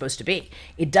that's where you're supposed to be.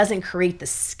 It doesn't create the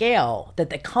scale that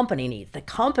the company needs. The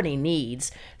company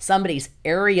needs somebody's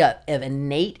area of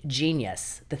innate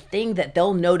genius, the thing that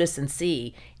they'll notice and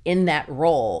see in that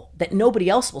role that nobody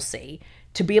else will see,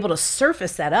 to be able to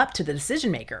surface that up to the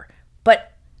decision maker.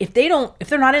 But if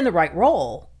they're not in the right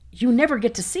role, you never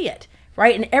get to see it.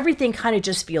 Right? And everything kind of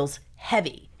just feels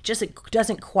heavy. It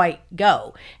doesn't quite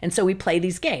go. And so we play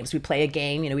these games. We play a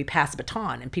game, we pass a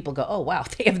baton and people go, oh, wow,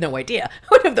 they have no idea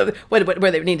where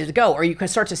they needed to go. Or you can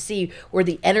start to see where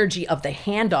the energy of the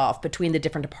handoff between the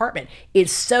different department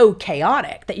is so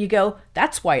chaotic that you go,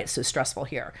 that's why it's so stressful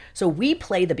here. So we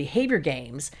play the behavior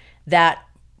games that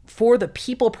for the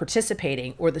people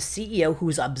participating or the CEO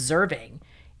who's observing,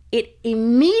 it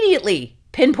immediately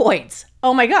pinpoints,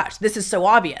 oh my gosh, this is so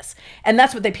obvious. And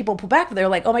that's what people pull back. They're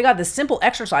like, oh my God, this simple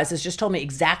exercise has just told me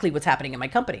exactly what's happening in my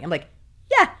company. I'm like,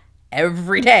 yeah,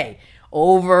 every day,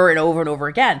 over and over and over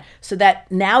again. So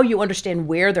that now you understand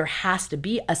where there has to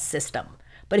be a system.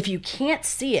 But if you can't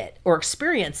see it or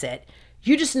experience it,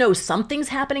 you just know something's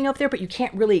happening up there, but you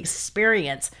can't really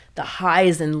experience the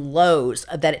highs and lows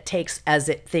that it takes as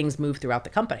things move throughout the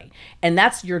company. And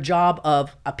that's your job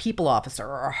of a people officer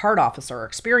or a heart officer or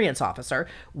experience officer.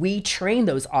 We train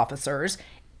those officers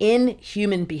in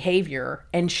human behavior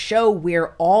and show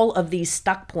where all of these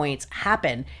stuck points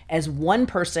happen as one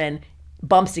person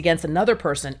bumps against another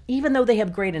person, even though they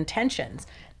have great intentions.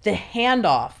 The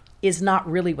handoff is not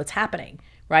really what's happening.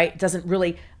 Right? It doesn't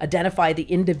really identify the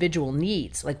individual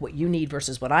needs, like what you need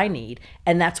versus what I need.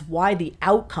 And that's why the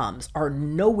outcomes are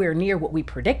nowhere near what we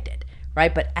predicted,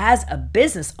 right? But as a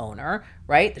business owner,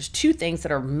 right, there's two things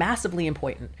that are massively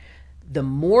important. The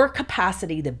more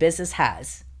capacity the business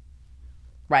has,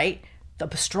 right, the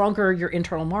stronger your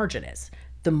internal margin is,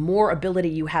 the more ability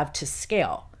you have to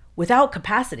scale. Without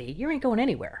capacity, you ain't going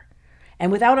anywhere.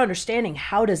 And without understanding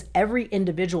how does every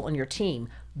individual on your team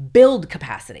build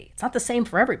capacity. It's not the same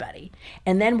for everybody.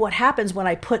 And then what happens when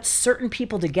I put certain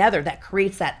people together that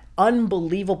creates that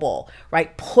unbelievable,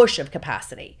 right, push of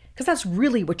capacity. Because that's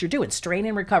really what you're doing, strain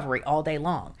and recovery all day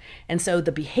long. And so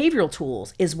the behavioral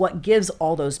tools is what gives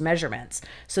all those measurements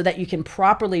so that you can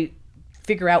properly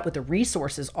figure out what the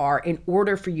resources are in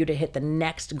order for you to hit the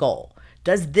next goal.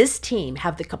 Does this team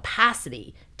have the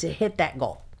capacity to hit that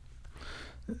goal?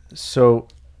 So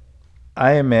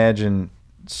I imagine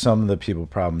some of the people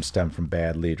problems stem from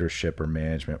bad leadership or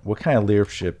management. What kind of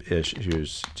leadership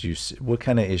issues do you see? What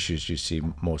kind of issues do you see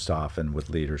most often with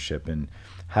leadership, and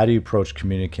how do you approach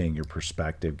communicating your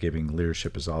perspective, giving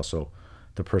leadership is also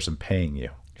the person paying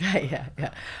you? Yeah.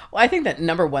 Well, I think that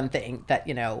number one thing that,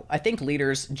 I think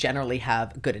leaders generally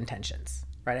have good intentions,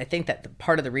 right? I think that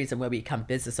part of the reason why we become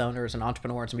business owners and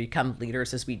entrepreneurs and we become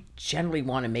leaders is we generally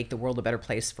want to make the world a better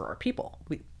place for our people.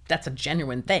 That's a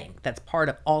genuine thing. That's part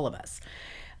of all of us.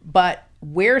 But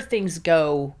where things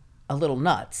go a little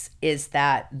nuts is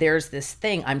that there's this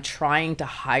thing, I'm trying to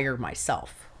hire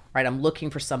myself, right? I'm looking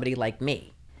for somebody like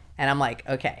me. And I'm like,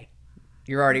 okay,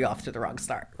 you're already off to the wrong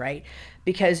start, right?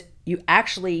 Because you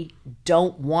actually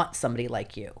don't want somebody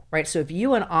like you, right? So if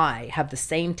you and I have the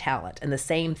same talent and the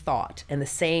same thought and the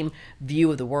same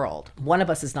view of the world, one of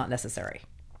us is not necessary,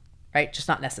 right? Just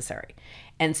not necessary.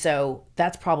 And so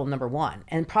that's problem number one.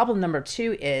 And problem number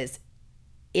two is,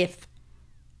 if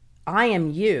I am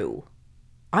you,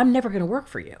 I'm never going to work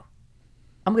for you.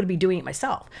 I'm going to be doing it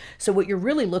myself. So what you're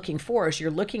really looking for is, you're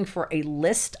looking for a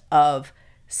list of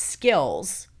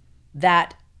skills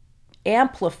that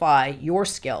amplify your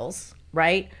skills,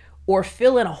 right? Or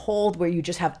fill in a hole where you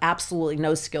just have absolutely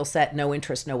no skill set, no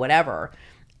interest, no whatever.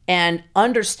 And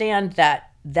understand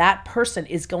that that person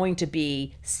is going to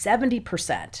be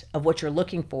 70% of what you're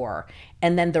looking for.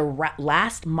 And then the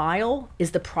last mile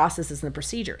is the processes and the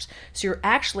procedures. So you're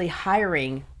actually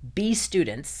hiring B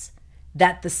students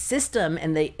that the system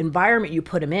and the environment you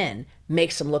put them in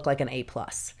makes them look like an A+,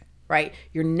 right?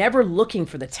 You're never looking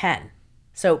for the 10.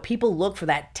 So people look for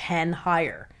that 10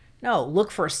 higher. No, look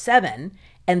for a 7,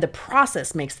 and the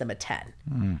process makes them a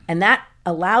 10. And that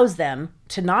allows them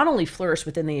to not only flourish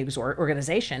within the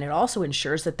organization, it also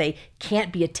ensures that they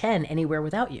can't be a 10 anywhere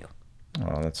without you.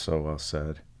 Oh, that's so well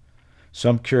said. So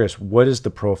I'm curious, what is the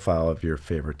profile of your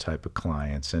favorite type of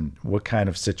clients, and what kind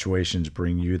of situations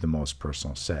bring you the most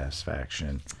personal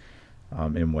satisfaction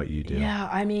in what you do? Yeah,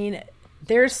 I mean,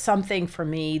 there's something for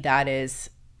me that is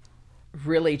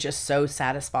really just so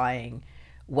satisfying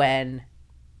when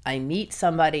I meet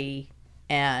somebody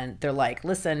and they're like,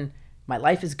 listen, my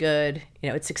life is good,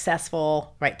 it's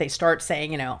successful, right? They start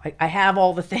saying, I have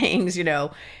all the things,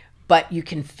 but you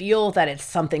can feel that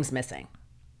something's missing.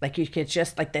 Like you could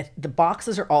just, like the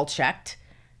boxes are all checked,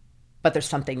 but there's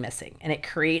something missing. And it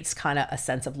creates kind of a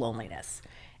sense of loneliness.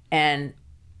 And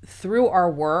through our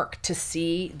work, to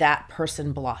see that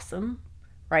person blossom,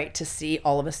 right? To see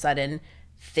all of a sudden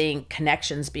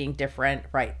connections being different,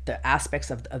 right? The aspects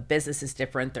of business is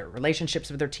different. Their relationships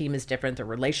with their team is different. Their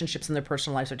relationships in their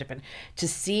personal lives are different. To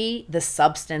see the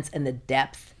substance and the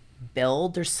depth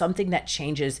build, there's something that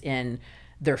changes in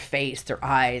their face, their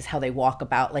eyes, how they walk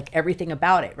about, like everything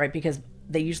about it, right? Because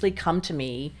they usually come to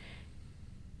me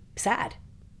sad.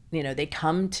 They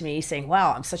come to me saying,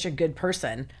 wow, I'm such a good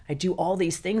person. I do all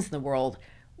these things in the world.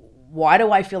 Why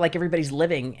do I feel like everybody's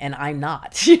living and I'm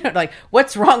not? Like,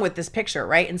 what's wrong with this picture,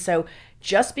 right? And so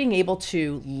just being able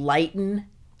to lighten,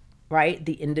 right,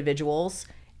 the individuals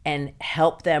and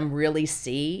help them really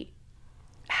see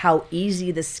how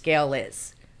easy the scale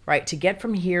is, right? To get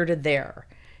from here to there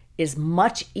is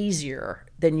much easier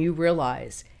than you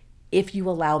realize if you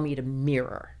allow me to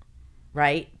mirror,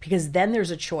 right? Because then there's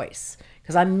a choice.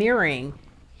 Because I'm mirroring,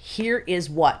 here is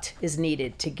what is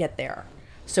needed to get there.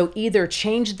 So either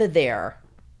change the there,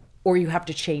 or you have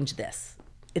to change this.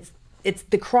 It's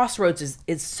the crossroads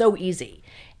is so easy.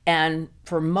 And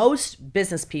for most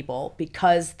business people,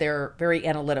 because they're very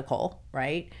analytical,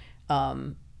 right?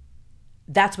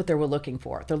 That's what they're looking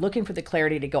for. They're looking for the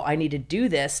clarity to go, I need to do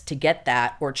this to get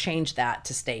that, or change that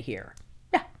to stay here.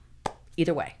 Yeah,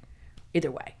 either way.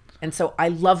 And so I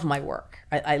love my work.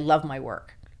 I love my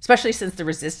work. Especially since the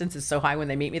resistance is so high when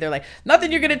they meet me. They're like,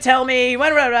 nothing you're going to tell me.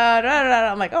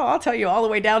 I'm like, oh, I'll tell you all the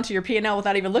way down to your P&L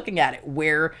without even looking at it,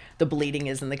 where the bleeding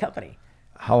is in the company.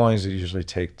 How long does it usually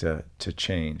take to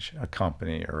change a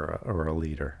company or a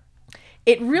leader?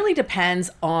 It really depends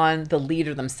on the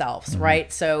leader themselves,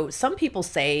 right? So some people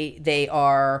say they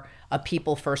are a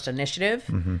people first initiative,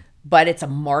 but it's a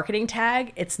marketing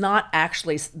tag. It's not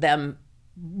actually them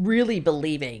really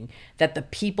believing that the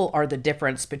people are the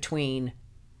difference between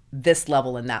this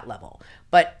level and that level.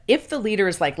 But if the leader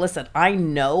is like, listen, I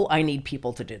know I need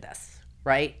people to do this,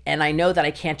 right? And I know that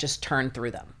I can't just turn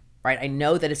through them, right? I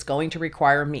know that it's going to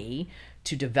require me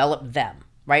to develop them,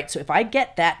 right? So if I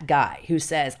get that guy who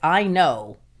says, I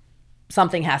know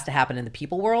something has to happen in the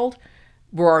people world,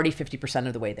 we're already 50%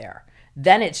 of the way there.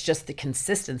 Then it's just the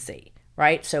consistency,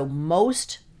 right? So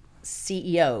most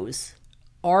CEOs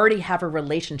already have a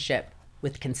relationship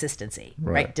with consistency,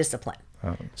 right? Discipline.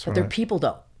 But their people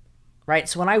don't. Right?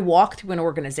 So when I walk through an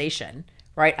organization,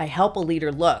 right, I help a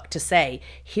leader look to say,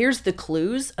 here's the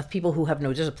clues of people who have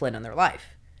no discipline in their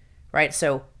life, right?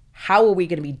 So how are we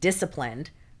going to be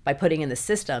disciplined by putting in the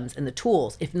systems and the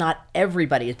tools if not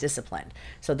everybody is disciplined?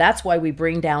 So that's why we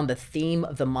bring down the theme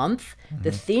of the month.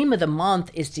 The theme of the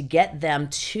month is to get them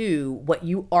to what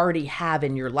you already have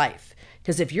in your life.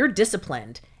 Because if you're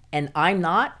disciplined and I'm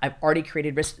not, I've already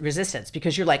created resistance,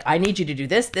 because you're like, I need you to do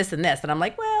this, this, and this. And I'm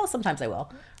like, well, sometimes I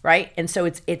will, right? And so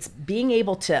it's being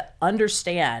able to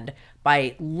understand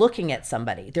by looking at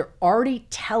somebody, they're already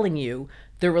telling you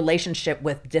their relationship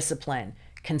with discipline,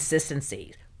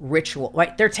 consistency, ritual,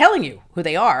 right? They're telling you who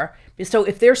they are. So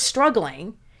if they're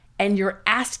struggling and you're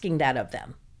asking that of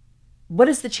them, what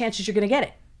is the chances you're going to get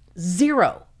it?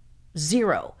 Zero,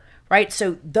 right?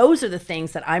 So those are the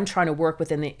things that I'm trying to work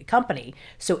within the company.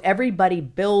 So everybody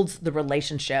builds the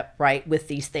relationship, right, with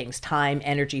these things: time,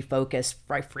 energy, focus,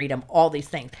 right, freedom, all these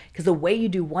things. Because the way you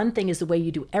do one thing is the way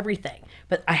you do everything.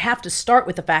 But I have to start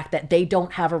with the fact that they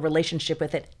don't have a relationship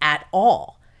with it at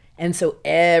all. And so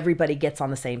everybody gets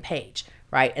on the same page,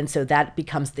 right? And so that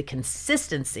becomes the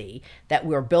consistency that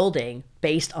we're building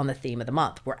based on the theme of the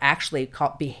month. We're actually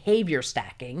called behavior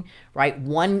stacking, right?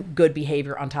 One good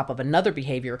behavior on top of another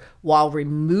behavior while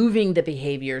removing the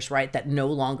behaviors, right, that no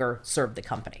longer serve the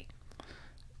company.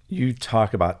 You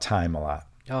talk about time a lot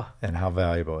and how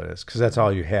valuable it is, because that's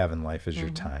all you have in life is your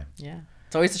time. Yeah.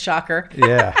 It's always a shocker.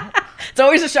 Yeah. It's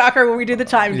always a shocker when we do the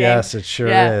time game. Yes, it sure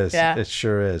is. Yeah. It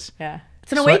sure is. Yeah.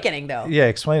 It's an awakening, though. Yeah.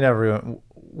 Explain to everyone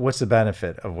what's the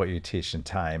benefit of what you teach in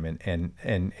time,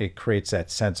 and it creates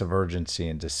that sense of urgency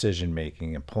and decision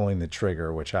making and pulling the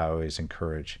trigger, which I always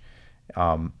encourage,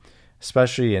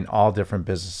 especially in all different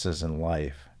businesses in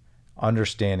life.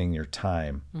 Understanding your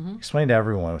time. Explain to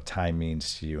everyone what time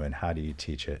means to you and how do you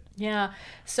teach it? Yeah.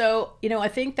 So, I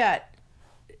think that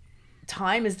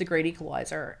time is the great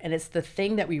equalizer, and it's the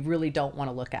thing that we really don't want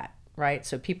to look at, right?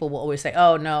 So people will always say,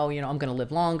 oh, no, I'm going to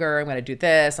live longer. I'm going to do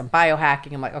this. I'm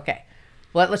biohacking. I'm like, okay,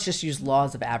 well, let's just use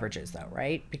laws of averages, though,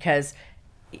 right? Because,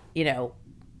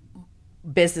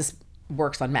 business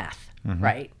works on math,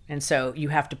 right? And so you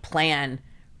have to plan,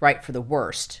 right, for the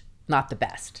worst, not the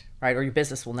best, right? Or your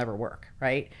business will never work,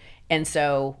 right? And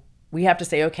so we have to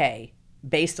say, okay,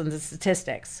 based on the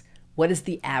statistics, what is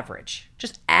the average?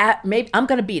 Maybe I'm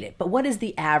going to beat it, but what is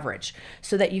the average?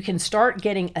 So that you can start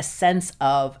getting a sense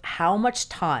of how much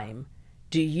time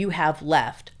do you have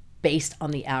left based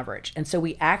on the average. And so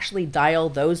we actually dial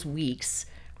those weeks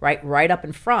right up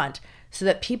in front so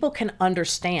that people can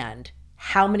understand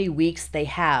how many weeks they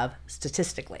have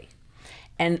statistically.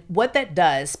 And what that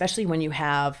does, especially when you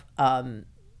have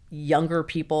younger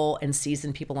people and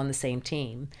seasoned people on the same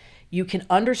team, you can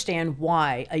understand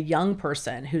why a young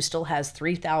person who still has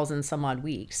 3,000 some odd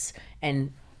weeks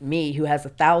and me who has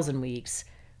 1,000 weeks,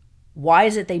 why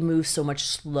is it they move so much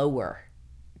slower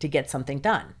to get something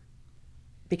done?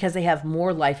 Because they have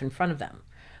more life in front of them.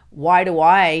 Why do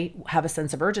I have a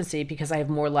sense of urgency? Because I have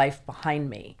more life behind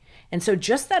me. And so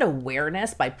just that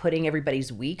awareness by putting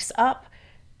everybody's weeks up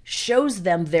shows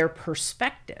them their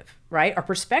perspective, right? Our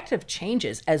perspective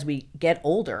changes as we get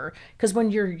older, because when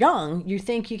you're young, you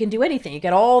think you can do anything. You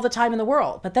get all the time in the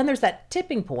world. But then there's that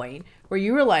tipping point where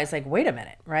you realize, like, wait a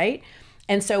minute, right?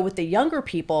 And so with the younger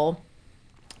people,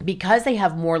 because they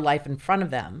have more life in front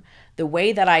of them, the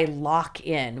way that I lock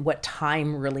in what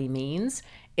time really means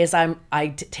is I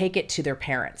take it to their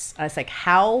parents. And it's like,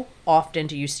 how often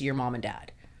do you see your mom and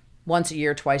dad? Once a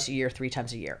year, twice a year, 3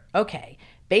 times a year. Okay.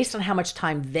 Based on how much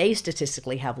time they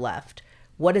statistically have left,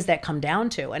 what does that come down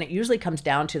to? And it usually comes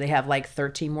down to they have like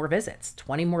 13 more visits,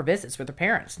 20 more visits with their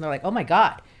parents. And they're like, oh my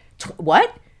God,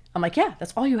 what? I'm like, yeah,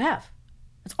 that's all you have.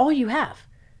 That's all you have.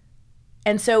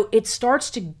 And so it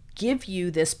starts to give you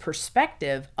this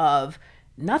perspective of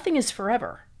nothing is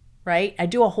forever, right? I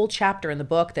do a whole chapter in the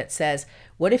book that says,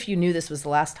 what if you knew this was the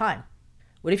last time?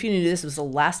 What if you knew this was the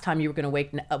last time you were going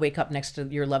to wake up next to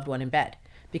your loved one in bed?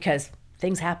 Because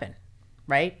things happen.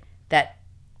 Right? That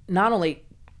not only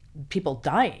people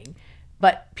dying,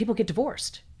 but people get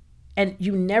divorced. And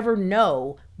you never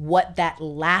know what that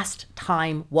last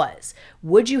time was.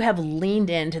 Would you have leaned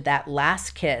into that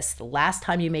last kiss, the last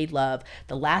time you made love,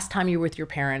 the last time you were with your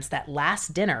parents, that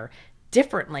last dinner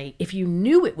differently if you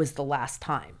knew it was the last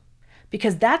time?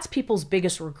 Because that's people's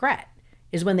biggest regret,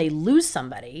 is when they lose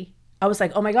somebody. I was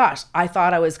like, oh my gosh, I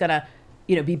thought I was going to,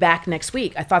 be back next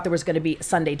week. I thought there was going to be a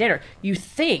Sunday dinner. You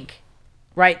think,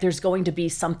 right, there's going to be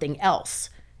something else.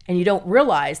 And you don't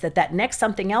realize that next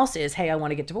something else is, hey, I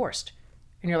want to get divorced.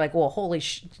 And you're like, well,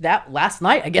 that last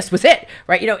night, I guess, was it,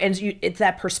 right? It's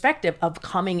that perspective of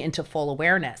coming into full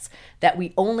awareness that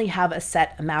we only have a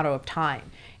set amount of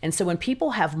time. And so when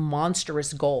people have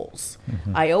monstrous goals,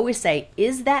 I always say,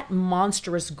 is that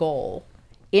monstrous goal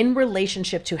in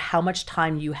relationship to how much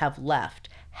time you have left,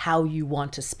 how you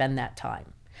want to spend that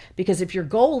time? Because if your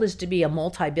goal is to be a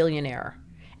multi-billionaire,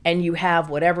 and you have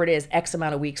whatever it is, X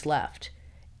amount of weeks left,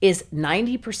 is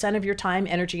 90% of your time,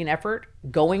 energy, and effort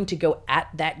going to go at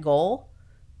that goal,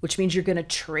 which means you're going to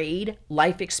trade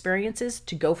life experiences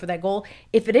to go for that goal?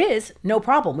 If it is, no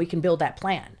problem. We can build that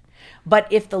plan. But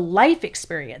if the life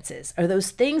experiences are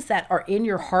those things that are in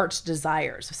your heart's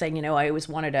desires, saying, I always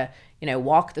wanted to,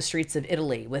 walk the streets of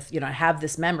Italy with, have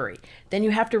this memory, then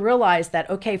you have to realize that,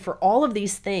 okay, for all of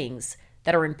these things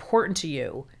that are important to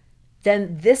you,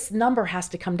 then this number has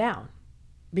to come down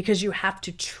because you have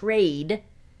to trade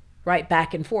right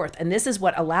back and forth. And this is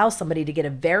what allows somebody to get a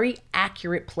very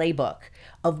accurate playbook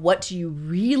of what do you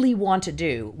really want to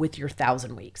do with your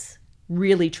 1,000 weeks,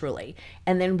 really, truly.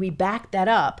 And then we back that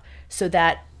up so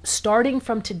that starting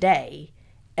from today,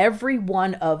 every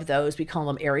one of those, we call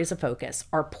them areas of focus,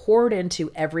 are poured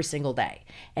into every single day.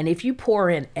 And if you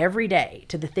pour in every day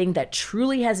to the thing that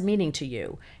truly has meaning to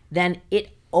you, then it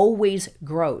always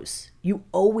grows. You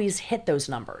always hit those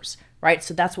numbers, right?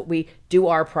 So that's what we do.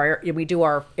 We do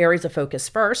our areas of focus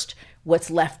first. What's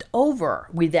left over,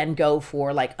 we then go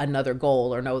for like another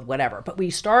goal or whatever. But we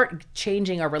start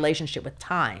changing our relationship with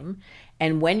time.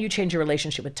 And when you change your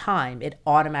relationship with time, it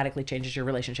automatically changes your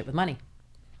relationship with money.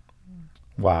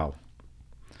 Wow.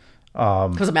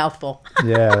 It was a mouthful.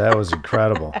 Yeah, that was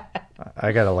incredible.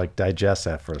 I got to digest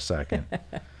that for a second.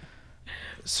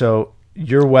 So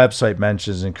your website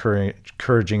mentions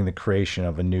encouraging the creation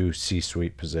of a new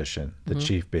C-suite position, the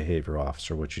Chief Behavior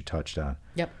Officer, which you touched on.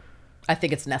 Yep. I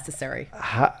think it's necessary.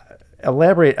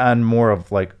 Elaborate on more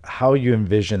of how you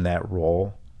envision that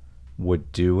role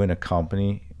would do in a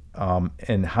company,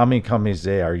 and how many companies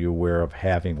today are you aware of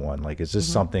having one? Is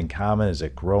this something common? Is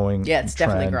it growing? Yeah, it's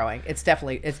definitely growing. It's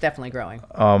definitely growing.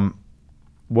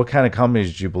 What kind of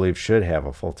companies do you believe should have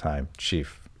a full-time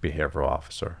Chief Behavioral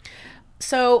Officer?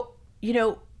 So,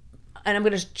 and I'm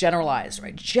going to generalize,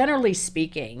 right? Generally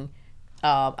speaking,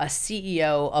 a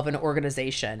CEO of an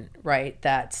organization, right,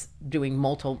 that's doing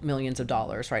multiple millions of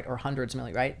dollars, right, or hundreds of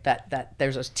millions, right, that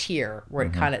there's a tier where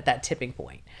it kind of, that tipping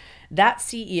point. That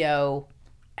CEO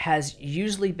has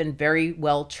usually been very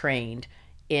well trained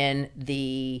in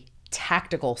the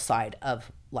tactical side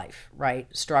of life, right?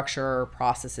 Structure,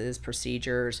 processes,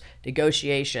 procedures,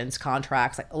 negotiations,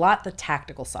 contracts, a lot the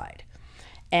tactical side.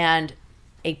 And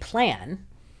a plan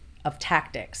of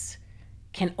tactics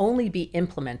can only be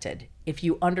implemented if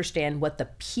you understand what the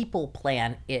people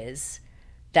plan is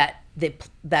that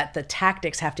the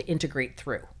tactics have to integrate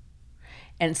through.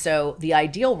 And so the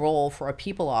ideal role for a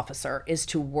people officer is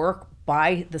to work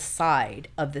by the side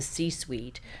of the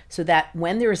C-suite so that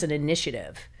when there is an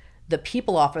initiative, the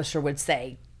people officer would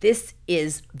say, this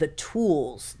is the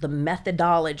tools, the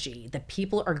methodology that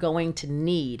people are going to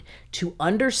need to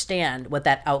understand what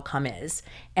that outcome is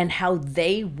and how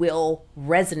they will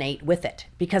resonate with it.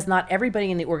 Because not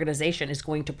everybody in the organization is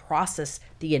going to process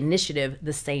the initiative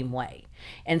the same way.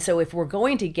 And so if we're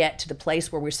going to get to the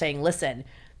place where we're saying, listen,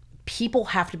 people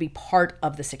have to be part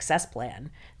of the success plan,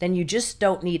 then you just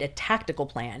don't need a tactical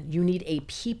plan. You need a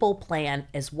people plan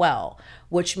as well,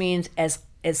 which means as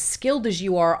skilled as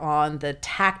you are on the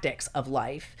tactics of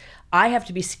life, I have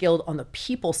to be skilled on the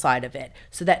people side of it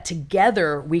so that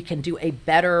together we can do a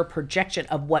better projection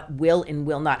of what will and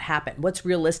will not happen. What's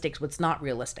realistic, what's not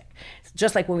realistic.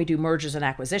 Just like when we do mergers and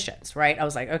acquisitions, right? I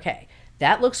was like, okay,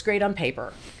 that looks great on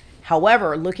paper.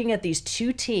 However, looking at these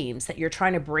two teams that you're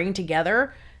trying to bring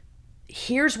together,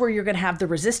 here's where you're going to have the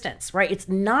resistance, right? It's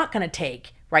not going to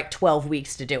take, 12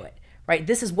 weeks to do it, right?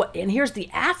 This is and here's the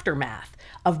aftermath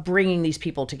of bringing these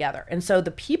people together. And so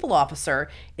the people officer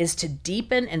is to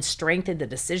deepen and strengthen the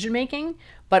decision-making,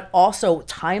 but also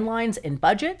timelines and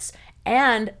budgets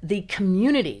and the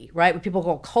community, right? What people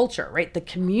call culture, right? The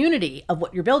community of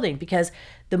what you're building, because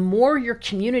the more your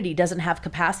community doesn't have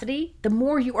capacity, the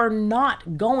more you are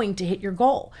not going to hit your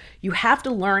goal. You have to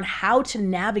learn how to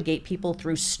navigate people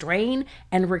through strain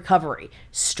and recovery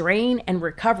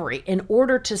in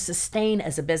order to sustain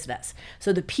as a business.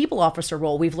 So the people officer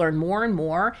role, we've learned more and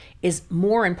more, is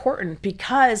more important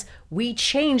because we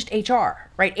changed HR,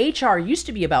 right? HR used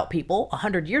to be about people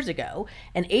 100 years ago,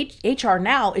 and HR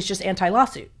now is just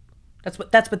anti-lawsuit. That's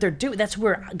what they're doing. That's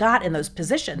where I got in those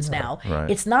positions now. Right.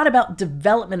 It's not about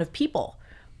development of people.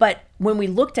 But when we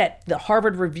looked at the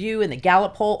Harvard Review and the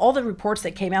Gallup poll, all the reports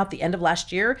that came out the end of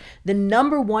last year, the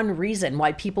number one reason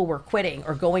why people were quitting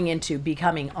or going into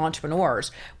becoming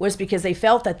entrepreneurs was because they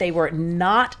felt that they were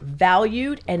not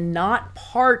valued and not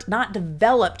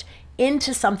developed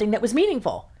into something that was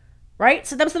meaningful. Right?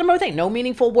 So that was the number one thing. No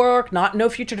meaningful work, no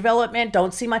future development,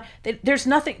 there's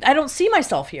nothing, I don't see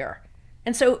myself here.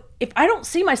 And so if I don't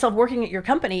see myself working at your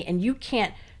company and you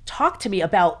can't talk to me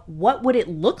about what would it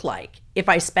look like if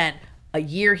I spent a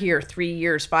year here, 3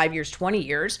 years, 5 years, 20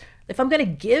 years, if I'm going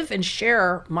to give and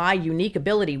share my unique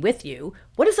ability with you,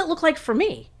 what does it look like for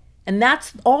me? And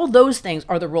that's all those things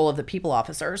are the role of the people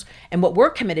officers. And what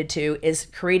we're committed to is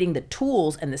creating the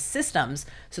tools and the systems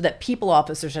so that people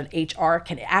officers and HR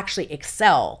can actually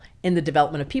excel in the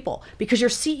development of people, because your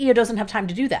CEO doesn't have time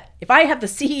to do that. If I have the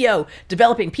CEO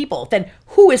developing people, then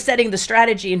who is setting the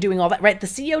strategy and doing all that, right? The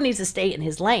CEO needs to stay in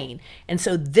his lane. And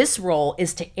so this role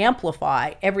is to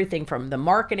amplify everything from the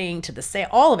marketing to the sale,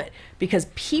 all of it, because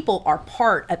people are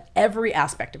part of every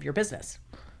aspect of your business.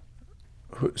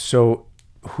 So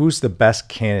who's the best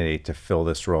candidate to fill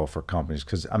this role for companies?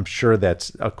 Because I'm sure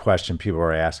that's a question people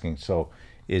are asking. So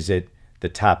is it the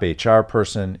top HR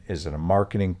person? Is it a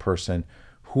marketing person?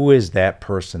 Who is that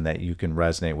person that you can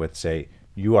resonate with, say,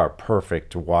 you are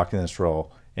perfect to walk in this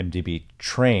role and to be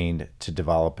trained to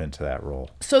develop into that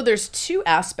role? So there's two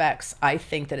aspects I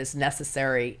think that is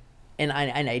necessary in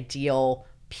an ideal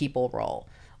people role.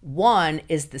 One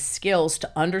is the skills to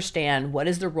understand what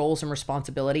is the roles and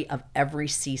responsibility of every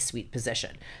C-suite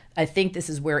position. I think this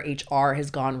is where HR has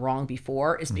gone wrong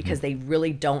before, is because they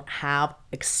really don't have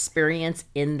experience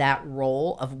in that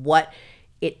role of what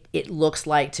it looks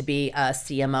like to be a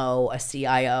CMO, a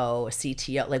CIO, a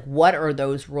CTO. Like, what are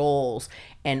those roles,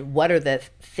 and what are the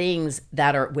things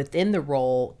that are within the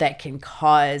role that can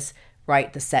cause,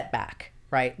 right, the setback,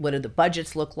 right? What do the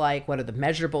budgets look like? What do the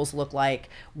measurables look like?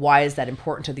 Why is that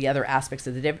important to the other aspects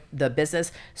of the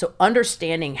business? So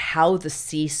understanding how the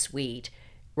C-suite,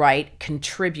 right,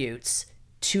 contributes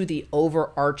to the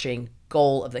overarching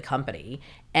goal of the company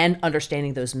and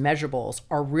understanding those measurables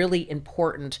are really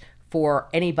important for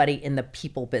anybody in the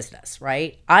people business,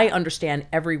 right? I understand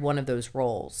every one of those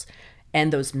roles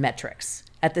and those metrics.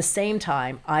 At the same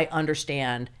time, I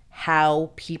understand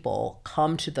how people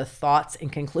come to the thoughts and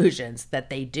conclusions that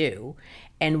they do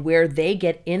and where they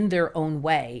get in their own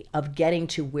way of getting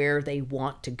to where they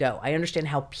want to go. I understand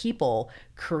how people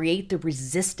create the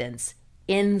resistance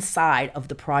inside of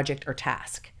the project or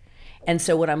task. And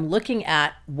so when I'm looking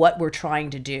at what we're trying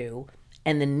to do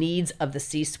and the needs of the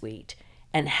C-suite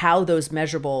and how those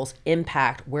measurables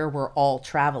impact where we're all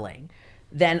traveling,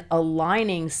 then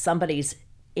aligning somebody's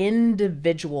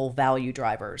individual value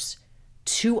drivers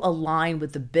to align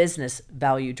with the business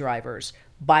value drivers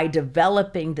by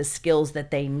developing the skills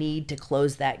that they need to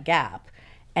close that gap,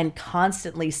 and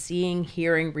constantly seeing,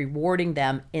 hearing, rewarding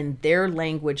them in their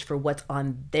language for what's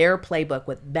on their playbook,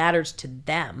 what matters to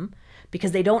them,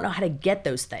 because they don't know how to get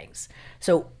those things.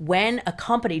 So when a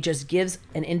company just gives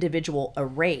an individual a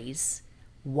raise,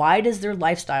 why does their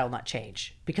lifestyle not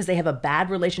change? Because they have a bad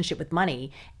relationship with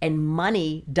money, and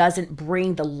money doesn't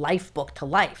bring the life book to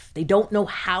life. They don't know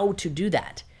how to do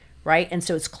that, right? And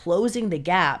so it's closing the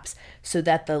gaps so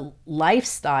that the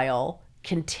lifestyle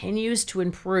continues to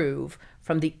improve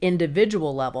from the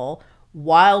individual level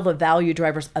while the value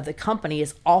drivers of the company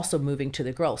is also moving to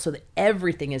the growth, so that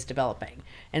everything is developing.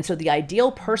 And so the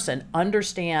ideal person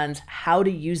understands how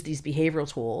to use these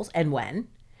behavioral tools and when,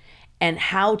 and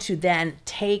how to then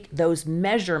take those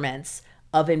measurements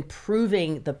of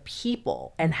improving the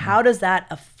people, and how does that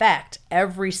affect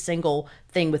every single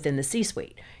thing within the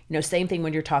C-suite. You know, same thing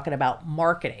when you're talking about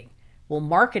marketing. Well,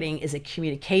 marketing is a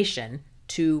communication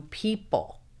to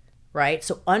people, right?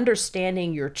 So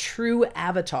understanding your true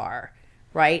avatar,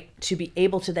 right, to be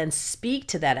able to then speak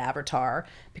to that avatar,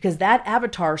 because that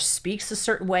avatar speaks a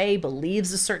certain way,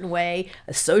 believes a certain way,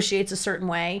 associates a certain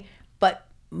way, but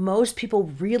most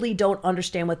people really don't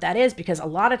understand what that is, because a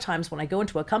lot of times when I go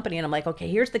into a company and I'm like, okay,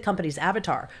 here's the company's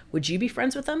avatar, would you be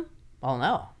friends with them? Oh,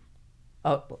 no.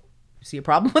 Oh, well, see a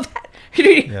problem with that?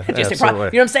 Yeah, Just a problem.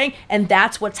 You know what I'm saying? And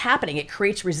that's what's happening. It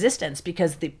creates resistance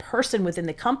because the person within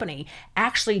the company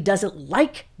actually doesn't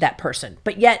like that person,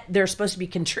 but yet they're supposed to be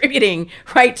contributing,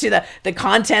 right, to the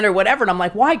content or whatever. And I'm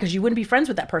like, why? Because you wouldn't be friends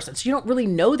with that person. So you don't really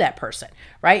know that person,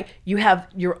 right? You have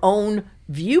your own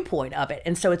viewpoint of it.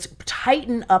 And so it's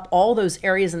tighten up all those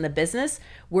areas in the business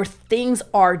where things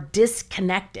are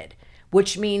disconnected,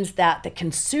 which means that the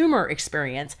consumer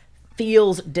experience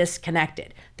feels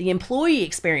disconnected. The employee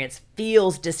experience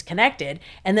feels disconnected.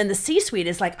 And then the C-suite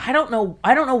is like, I don't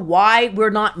know why we're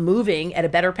not moving at a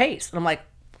better pace. And I'm like,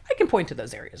 I can point to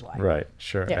those areas why. Right.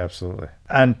 Sure. Yeah. Absolutely.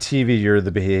 On TV, you're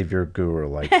the behavior guru,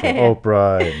 like for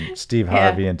Oprah and Steve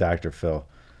Harvey and Dr. Phil.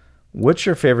 What's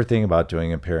your favorite thing about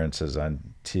doing appearances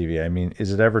on TV? I mean,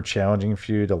 is it ever challenging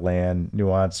for you to land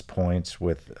nuanced points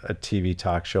with a TV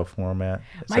talk show format?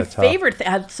 My favorite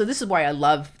thing, so this is why I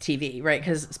love TV, right?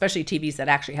 Because especially TVs that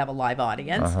actually have a live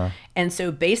audience. And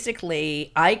so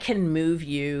basically, I can move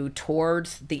you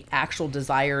towards the actual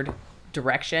desired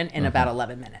direction in about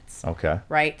 11 minutes. Okay.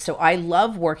 Right? So I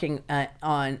love working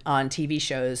on TV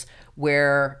shows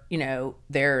where, you know,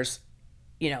 there's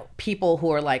people who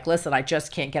are like, listen, I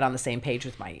just can't get on the same page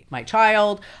with my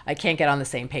child. I can't get on the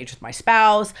same page with my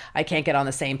spouse. I can't get on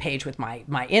the same page with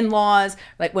my in-laws.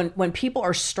 Like when people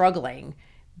are struggling,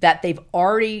 that they've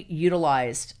already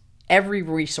utilized every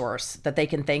resource that they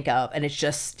can think of and it's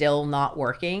just still not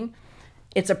working,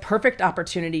 it's a perfect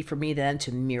opportunity for me then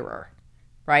to mirror,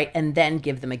 right? And then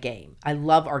give them a game. I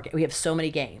love we have so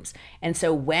many games. And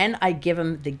so when I give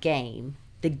them the game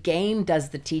does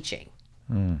the teaching.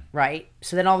 Right?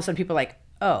 So then all of a sudden people are like,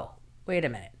 oh, wait a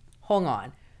minute, hold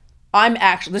on. I'm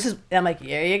like,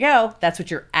 there you go. That's what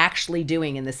you're actually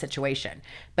doing in this situation.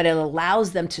 But it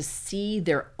allows them to see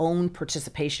their own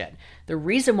participation. The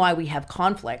reason why we have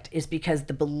conflict is because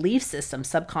the belief system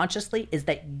subconsciously is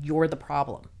that you're the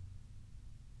problem.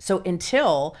 So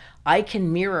until I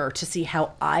can mirror to see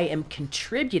how I am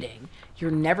contributing,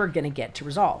 you're never going to get to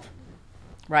resolve.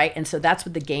 Right? And so that's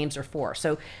what the games are for.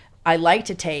 So I like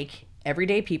to take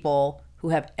everyday people who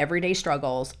have everyday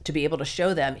struggles to be able to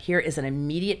show them, here is an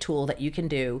immediate tool that you can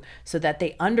do so that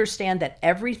they understand that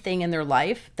everything in their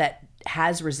life that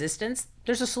has resistance,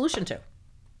 there's a solution to.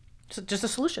 So just a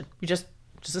solution. Just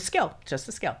a skill.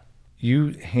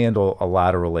 You handle a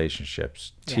lot of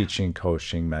relationships, teaching,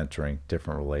 coaching, mentoring,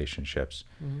 different relationships.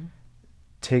 Mm-hmm.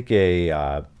 Take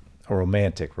a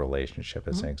romantic relationship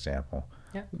as an example.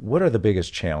 Yeah. What are the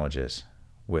biggest challenges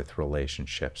with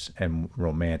relationships and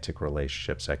romantic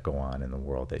relationships that go on in the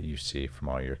world that you see from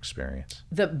all your experience?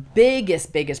 The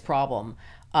biggest problem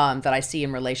that I see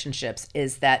in relationships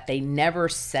is that they never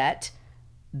set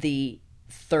the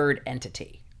third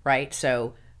entity, right?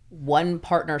 So one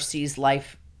partner sees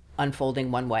life unfolding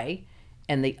one way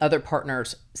and the other partner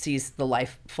sees the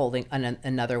life folding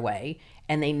another way.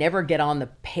 And they never get on the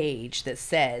page that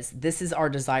says, this is our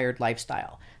desired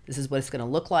lifestyle. This is what it's going to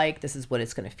look like. This is what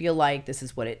it's going to feel like. This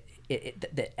is what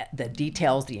the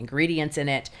details, the ingredients in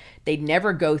it. They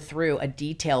never go through a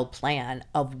detailed plan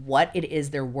of what it is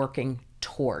they're working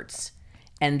towards.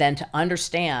 And then to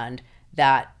understand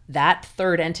that that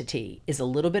third entity is a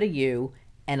little bit of you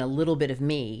and a little bit of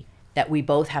me, that we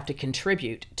both have to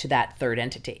contribute to that third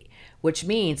entity, which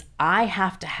means I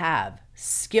have to have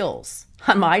skills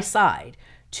on my side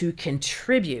to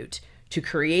contribute to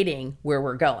creating where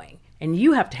we're going. And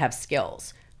you have to have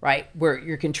skills, right, where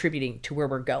you're contributing to where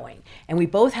we're going. And we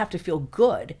both have to feel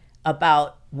good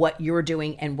about what you're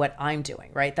doing and what I'm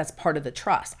doing, right? That's part of the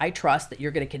trust. I trust that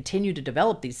you're going to continue to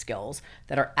develop these skills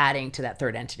that are adding to that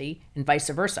third entity and vice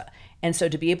versa. And so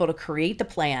to be able to create the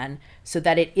plan so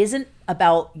that it isn't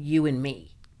about you and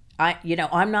me.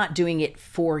 I'm not doing it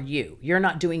for you. You're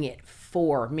not doing it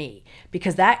for me,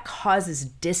 because that causes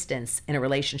distance in a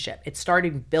relationship. It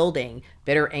started building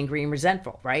bitter, angry, and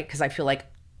resentful, right? Because I feel like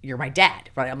you're my dad,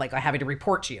 right? I'm like, I'm having to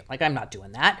report to you. Like, I'm not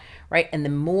doing that, right? And the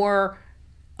more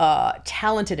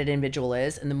talented an individual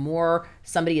is, and the more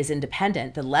somebody is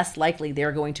independent, the less likely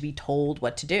they're going to be told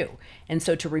what to do. And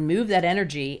so to remove that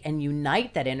energy and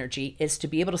unite that energy is to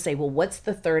be able to say, well, what's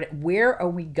the third? Where are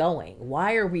we going?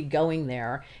 Why are we going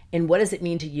there? And what does it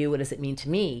mean to you? What does it mean to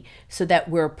me? So that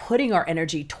we're putting our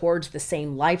energy towards the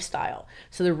same lifestyle.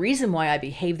 So the reason why I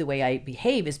behave the way I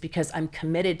behave is because I'm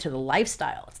committed to the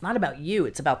lifestyle. It's not about you.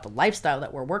 It's about the lifestyle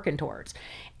that we're working towards.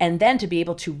 And then to be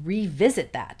able to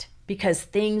revisit that, because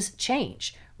things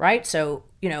change, right? So,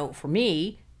 for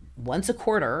me, once a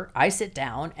quarter, I sit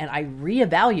down and I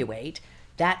reevaluate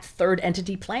that third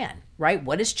entity plan, right?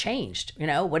 What has changed?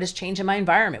 What has changed in my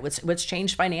environment? What's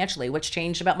changed financially? What's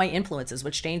changed about my influences?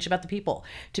 What's changed about the people?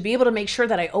 To be able to make sure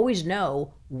that I always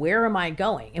know, where am I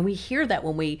going? And we hear that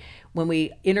when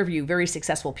we interview very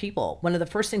successful people, one of the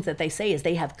first things that they say is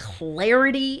they have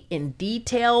clarity in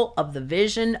detail of the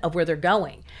vision of where they're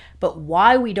going. But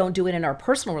why we don't do it in our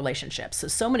personal relationships.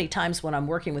 So many times when I'm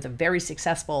working with a very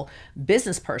successful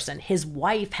business person, his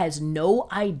wife has no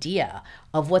idea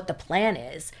of what the plan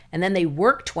is. And then they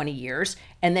work 20 years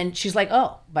and then she's like,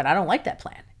 oh, but I don't like that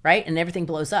plan, right? And everything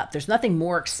blows up. There's nothing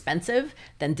more expensive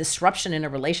than disruption in a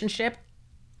relationship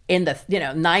in the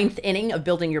ninth inning of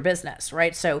building your business,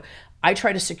 right? So I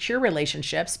try to secure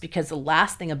relationships because the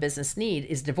last thing a business needs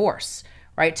is divorce,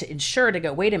 right? To ensure to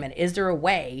go, wait a minute, is there a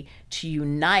way to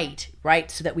unite,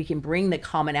 right? So that we can bring the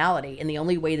commonality. And the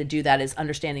only way to do that is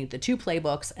understanding the two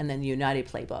playbooks and then the united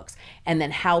playbooks, and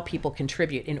then how people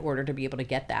contribute in order to be able to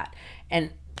get that.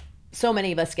 And so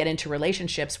many of us get into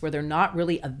relationships where they're not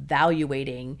really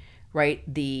evaluating, right,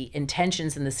 the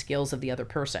intentions and the skills of the other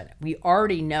person. We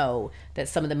already know that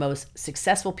some of the most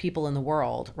successful people in the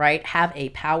world, right, have a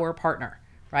power partner,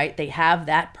 right? They have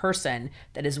that person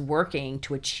that is working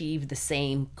to achieve the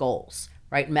same goals,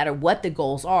 right? No matter what the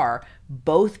goals are,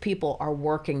 both people are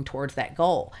working towards that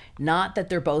goal, not that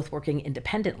they're both working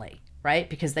independently, right?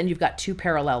 Because then you've got two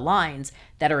parallel lines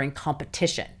that are in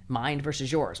competition, mine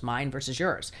versus yours, mine versus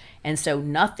yours. And so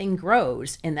nothing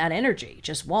grows in that energy,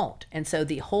 just won't. And so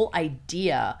the whole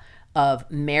idea of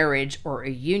marriage or a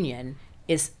union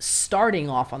is starting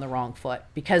off on the wrong foot,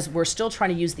 because we're still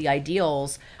trying to use the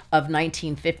ideals of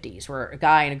 1950s where a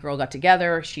guy and a girl got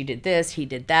together, she did this, he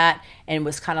did that, and it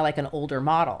was kind of like an older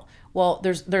model. Well,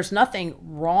 there's nothing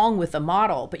wrong with the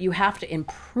model, but you have to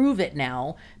improve it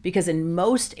now, because in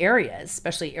most areas,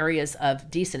 especially areas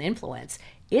of decent influence,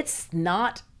 it's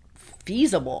not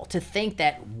feasible to think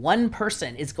that one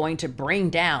person is going to bring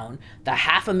down the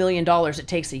 $500,000 it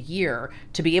takes a year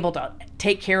to be able to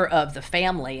take care of the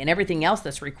family and everything else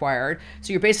that's required.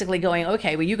 So you're basically going,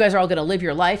 okay, well, you guys are all going to live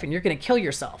your life and you're going to kill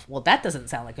yourself. Well, that doesn't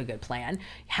sound like a good plan.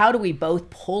 How do we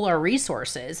both pull our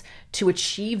resources to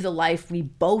achieve the life we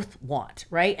both want,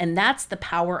 right? And that's the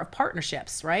power of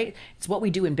partnerships, right? It's what we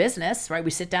do in business, right?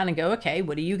 We sit down and go, okay,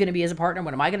 what are you going to be as a partner?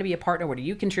 What am I going to be a partner? What are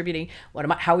you contributing?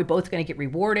 How are we both going to get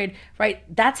rewarded, right?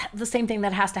 That's the same thing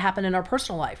that has to happen in our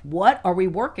personal life. What are we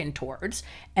working towards?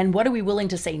 And what are we willing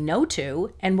to say no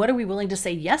to? And what are we willing to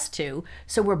say yes to?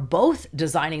 So we're both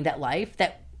designing that life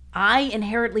that I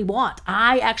inherently want.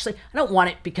 I don't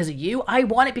want it because of you. I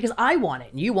want it because I want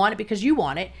it. And you want it because you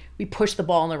want it. We push the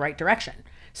ball in the right direction.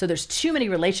 So there's too many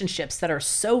relationships that are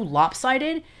so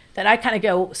lopsided that I kind of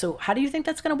go, so how do you think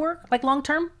that's going to work? Like long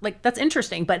term? Like that's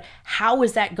interesting, but how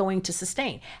is that going to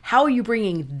sustain? How are you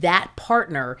bringing that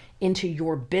partner into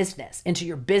your business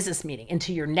meeting,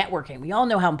 into your networking? We all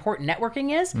know how important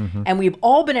networking is. Mm-hmm. And we've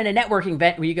all been in a networking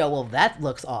event where you go, well, that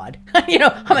looks odd.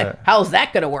 I'm like, how's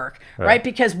that going to work? Right?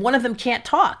 Because one of them can't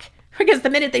talk. Because the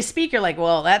minute they speak, you're like,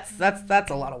 well, that's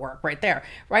a lot of work right there.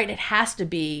 Right? It has to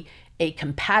be a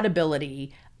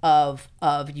compatibility of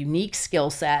unique skill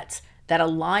sets that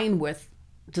align with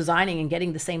designing and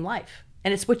getting the same life.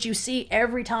 And it's what you see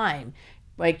every time.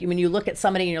 Like when you look at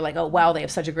somebody and you're like, oh, wow, they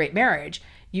have such a great marriage.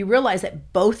 You realize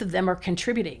that both of them are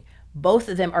contributing. Both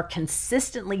of them are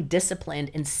consistently disciplined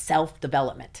in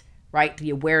self-development, right? The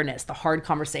awareness, the hard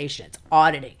conversations,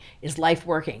 auditing. Is life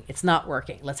working? It's not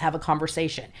working. Let's have a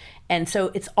conversation. And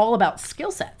so it's all about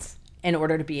skill sets in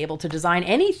order to be able to design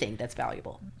anything that's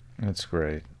valuable. That's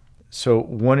great. So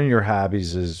one of your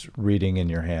hobbies is reading in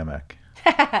your hammock.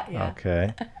 Yeah.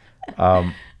 Okay.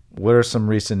 What are some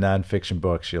recent nonfiction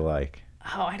books you like?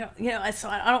 Oh, I don't, so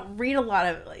I don't read a lot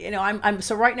of, I'm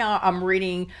so right now I'm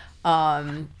reading,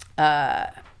 oh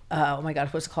my God,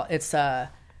 what's it called? It's,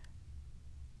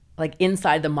 like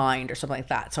Inside the Mind or something like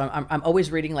that. So I'm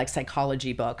always reading like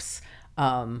psychology books.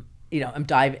 I'm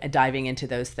diving into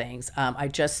those things. I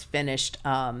just finished,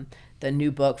 the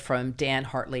new book from Dan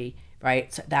Hartley,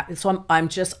 right? So I'm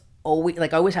just always,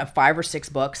 like I always have 5 or 6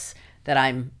 books that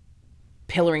I'm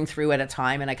pillaring through at a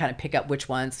time, and I kind of pick up which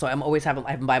ones. So I have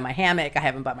them by my hammock, I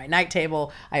have them by my night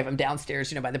table, I have them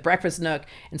downstairs, by the breakfast nook.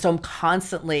 And so I'm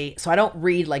constantly, so I don't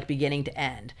read like beginning to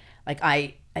end. Like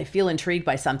I feel intrigued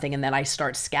by something and then I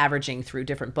start scavenging through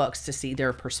different books to see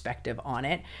their perspective on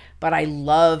it. But I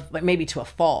love, but maybe to a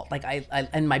fault, like I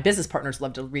and my business partners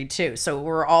love to read too. So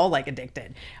we're all like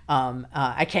addicted.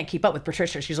 I can't keep up with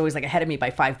Patricia. She's always like ahead of me by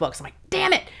 5 books. I'm like,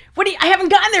 damn it. I haven't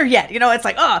gotten there yet. It's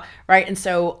like, right. And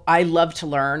so I love to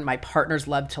learn. My partners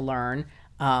love to learn.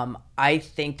 I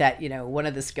think that, one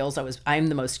of the skills I'm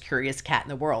the most curious cat in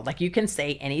the world. Like you can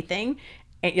say anything.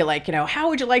 And you're like, how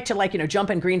would you like to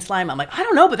jump in green slime? I'm like, I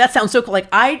don't know, but that sounds so cool. Like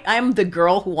I'm the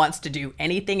girl who wants to do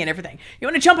anything and everything. You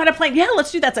want to jump on a plane? Yeah,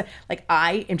 let's do that. So, like,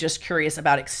 I am just curious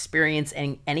about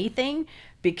experiencing anything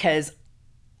because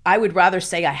I would rather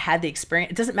say I had the experience.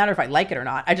 It doesn't matter if I like it or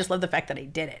not. I just love the fact that I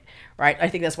did it, right? I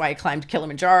think that's why I climbed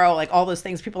Kilimanjaro, like all those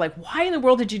things. People are like, why in the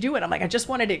world did you do it? I'm like, I just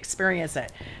wanted to experience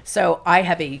it. So I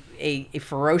have a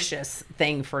ferocious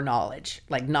thing for knowledge,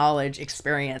 like knowledge,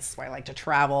 experience. That's why I like to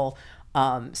travel.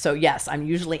 So yes, I'm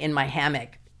usually in my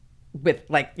hammock with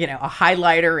a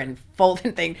highlighter and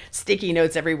folding thing, sticky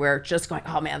notes everywhere, just going,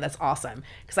 oh man, that's awesome.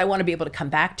 Because I want to be able to come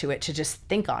back to it to just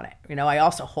think on it. I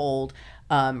also hold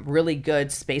really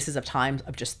good spaces of time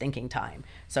of just thinking time.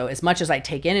 So as much as I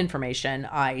take in information,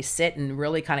 I sit and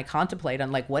really kind of contemplate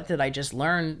on like, what did I just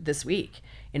learn this week?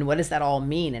 And what does that all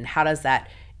mean? And how does that,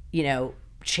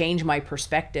 change my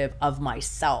perspective of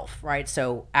myself, right?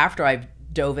 So after I've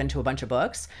dove into a bunch of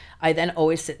books, I then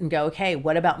always sit and go, okay,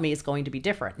 what about me is going to be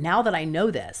different? Now that I know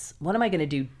this, what am I going to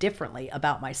do differently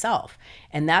about myself?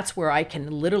 And that's where I can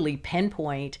literally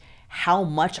pinpoint how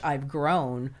much I've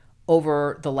grown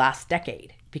over the last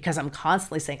decade, because I'm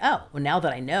constantly saying, oh, well, now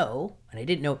that I know, and I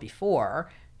didn't know it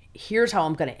before, here's how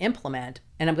I'm going to implement,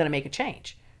 and I'm going to make a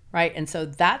change, right? And so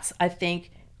that's, I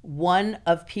think, one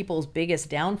of people's biggest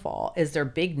downfall is they're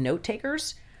big note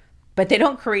takers, but they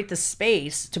don't create the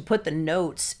space to put the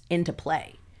notes into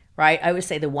play, right? I would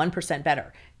say the 1%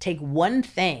 better. Take one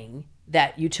thing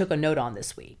that you took a note on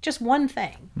this week, just one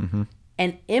thing,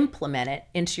 and implement it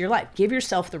into your life. Give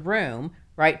yourself the room,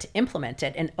 right, to implement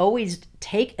it, and always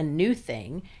take a new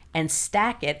thing and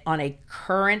stack it on a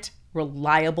current,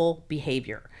 reliable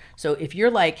behavior. So if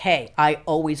you're like, hey, I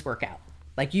always work out,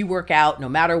 like you work out no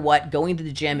matter what, going to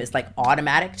the gym is like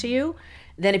automatic to you,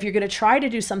 then if you're going to try to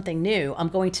do something new, I'm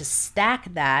going to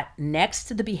stack that next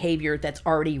to the behavior that's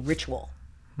already ritual,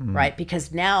 right?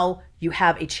 Because now you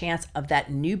have a chance of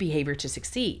that new behavior to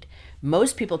succeed.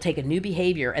 Most people take a new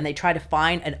behavior and they try to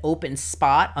find an open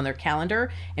spot on their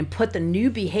calendar and put the new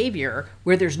behavior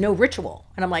where there's no ritual.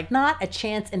 And I'm like, not a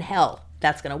chance in hell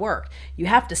that's going to work. You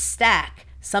have to stack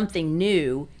something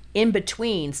new in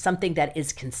between something that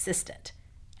is consistent.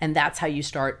 And that's how you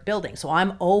start building. So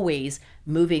I'm always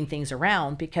moving things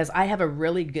around because I have a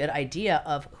really good idea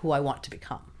of who I want to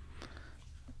become.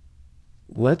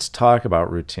 Let's talk about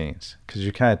routines, because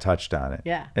you kind of touched on it.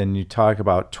 Yeah. And you talk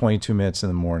about 22 minutes in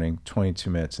the morning, 22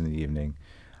 minutes in the evening.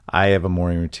 I have a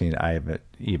morning routine. I have an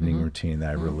evening routine that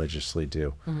I religiously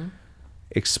do.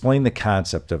 Explain the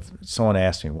concept of, someone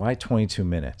asked me, why 22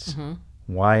 minutes?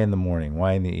 Why in the morning?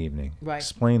 Why in the evening? Right.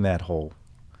 Explain that whole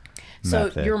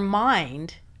method. So your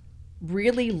mind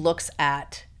really looks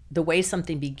at the way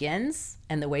something begins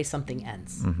and the way something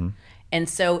ends. And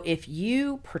so if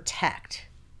you protect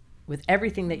with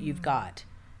everything that you've got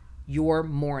your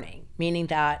morning, meaning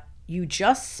that you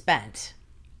just spent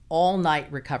all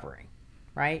night recovering,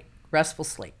 right? Restful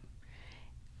sleep.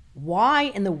 Why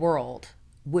in the world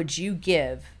would you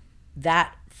give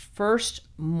that first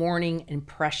morning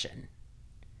impression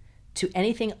to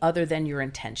anything other than your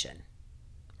intention,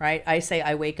 right? I say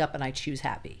I wake up and I choose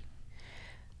happy.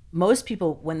 Most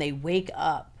people, when they wake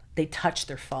up, they touch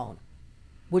their phone,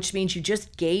 which means you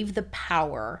just gave the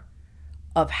power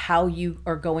of how you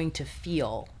are going to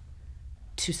feel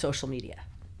to social media.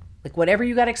 Like whatever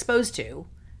you got exposed to,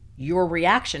 your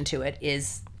reaction to it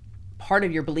is part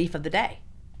of your belief of the day.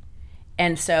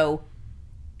 And so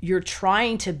you're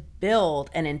trying to build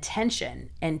an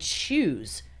intention and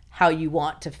choose how you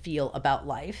want to feel about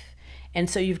life. And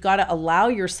so you've got to allow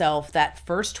yourself that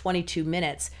first 22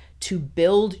 minutes to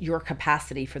build your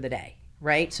capacity for the day,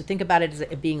 right? So think about it as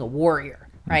being a warrior,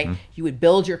 right? You would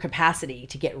build your capacity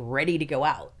to get ready to go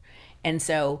out. And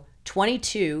so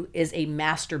 22 is a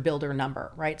master builder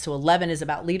number, right? So 11 is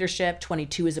about leadership,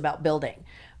 22 is about building.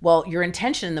 Well, your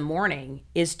intention in the morning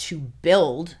is to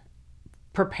build,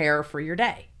 prepare for your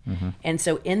day. And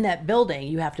so in that building,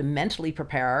 you have to mentally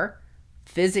prepare,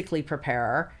 physically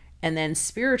prepare, and then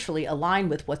spiritually align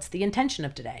with what's the intention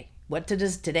of today. What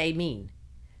does today mean?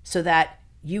 So that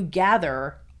you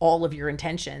gather all of your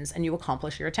intentions and you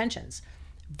accomplish your intentions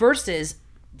versus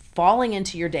falling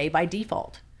into your day by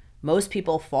default. Most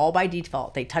people fall by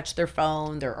default. They touch their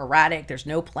phone, they're erratic, there's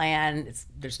no plan,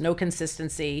 there's no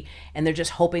consistency, and they're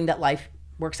just hoping that life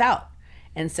works out.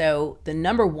 And so the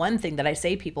number one thing that I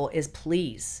say to people is,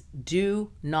 please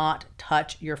do not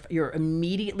touch you're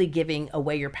immediately giving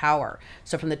away your power.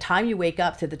 So from the time you wake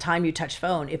up to the time you touch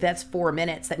phone, if that's 4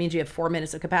 minutes, that means you have 4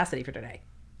 minutes of capacity for today.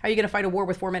 How are you going to fight a war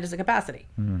with 4 minutes of capacity,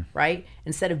 right?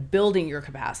 Instead of building your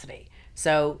capacity.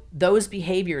 So those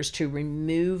behaviors to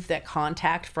remove that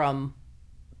contact from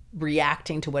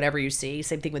reacting to whatever you see.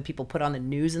 Same thing when people put on the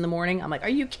news in the morning. I'm like, are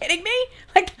you kidding me?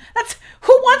 Like,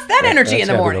 who wants that energy in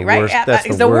the morning, right?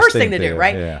 That's the worst thing to do,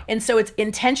 right? Yeah. And so it's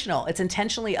intentional. It's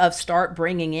intentionally of start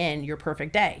bringing in your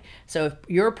perfect day. So if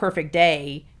your perfect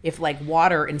day, if like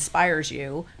water inspires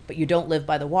you, but you don't live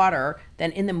by the water,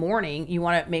 then in the morning, you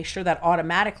want to make sure that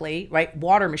automatically, right,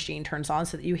 water machine turns on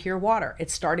so that you hear water.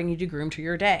 It's starting you to groom to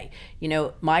your day. You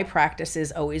know, my practice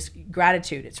is always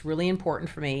gratitude. It's really important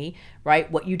for me,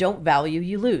 right? What you don't value,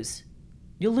 you lose.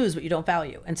 You'll lose what you don't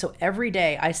value. And so every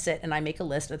day I sit and I make a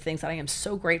list of things that I am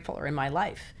so grateful are in my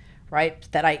life, right?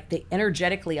 That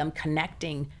energetically I'm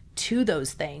connecting to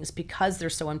those things because they're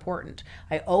so important.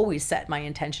 I always set my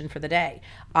intention for the day.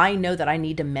 I know that I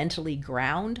need to mentally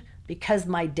ground because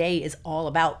my day is all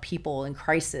about people and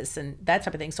crisis and that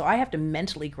type of thing. So I have to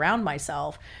mentally ground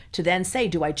myself to then say,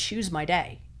 do I choose my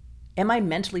day? Am I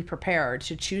mentally prepared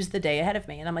to choose the day ahead of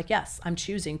me? And I'm like, yes, I'm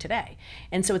choosing today.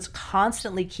 And so it's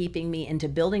constantly keeping me into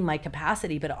building my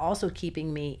capacity, but also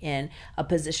keeping me in a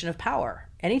position of power.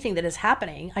 Anything that is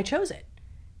happening, I chose it.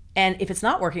 And if it's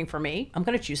not working for me, I'm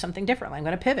going to choose something different. I'm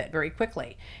going to pivot very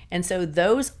quickly. And so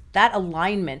that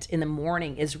alignment in the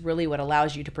morning is really what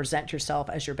allows you to present yourself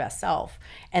as your best self.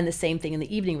 And the same thing in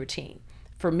the evening routine.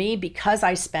 For me, because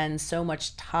I spend so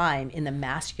much time in the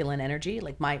masculine energy,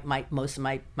 like most of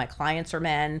my clients are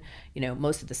men,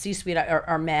 most of the C-suite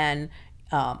are men.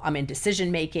 I'm in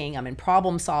decision making, I'm in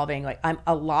problem solving, like I'm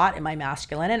a lot in my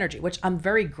masculine energy, which I'm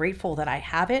very grateful that I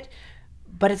have it,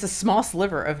 but it's a small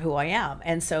sliver of who I am.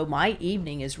 And so my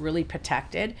evening is really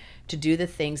protected to do the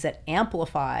things that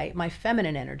amplify my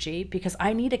feminine energy, because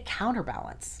I need a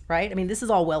counterbalance, right? I mean, this is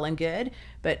all well and good,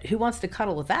 but who wants to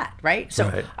cuddle with that, right? So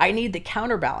right. I need the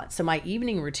counterbalance. So my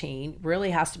evening routine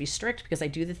really has to be strict, because I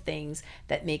do the things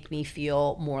that make me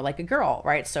feel more like a girl,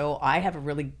 right? So I have a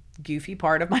really goofy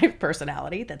part of my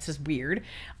personality that's just weird,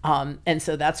 and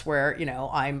so that's where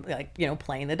I'm like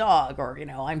playing the dog, or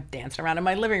I'm dancing around in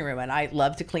my living room, and I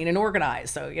love to clean and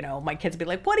organize. So my kids be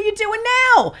like, "What are you doing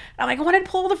now?" And I'm like, "I want to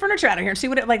pull the furniture out of here and see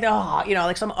what it like."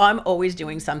 So I'm always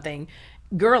doing something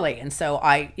girly, and so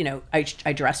I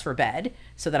dress for bed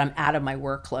so that I'm out of my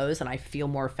work clothes and I feel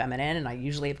more feminine, and I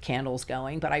usually have candles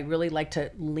going, but I really like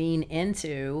to lean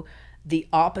into the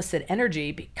opposite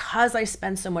energy because I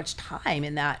spend so much time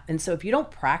in that. And so if you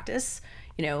don't practice,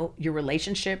 your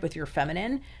relationship with your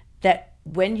feminine, that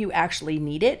when you actually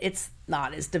need it, it's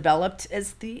not as developed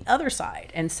as the other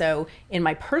side. And so in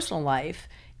my personal life,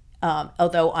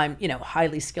 although I'm,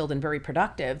 highly skilled and very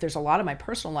productive, there's a lot of my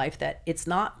personal life that it's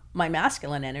not my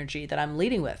masculine energy that I'm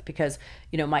leading with, because,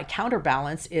 my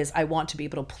counterbalance is I want to be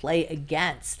able to play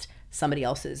against somebody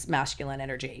else's masculine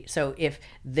energy. So if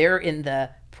they're in the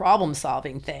problem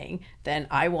solving thing, then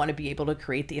I want to be able to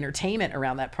create the entertainment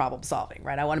around that problem solving,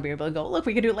 right? I want to be able to go, look,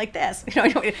 we can do it like this.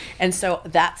 And so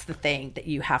that's the thing that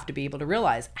you have to be able to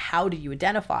realize. How do you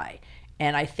identify?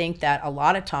 And I think that a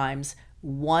lot of times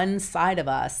one side of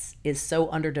us is so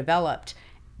underdeveloped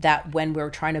that when we're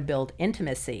trying to build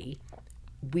intimacy,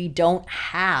 we don't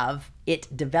have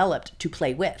it developed to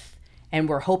play with. And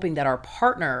we're hoping that our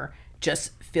partner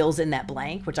just fills in that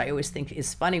blank, which I always think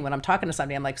is funny when I'm talking to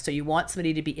somebody. I'm like, so you want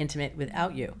somebody to be intimate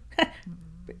without you?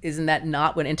 Isn't that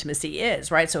not what intimacy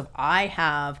is, right? So if I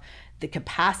have the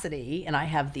capacity and I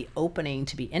have the opening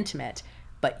to be intimate,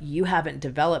 but you haven't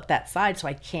developed that side, so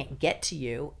I can't get to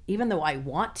you, even though I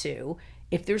want to,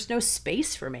 if there's no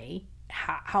space for me,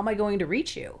 how am I going to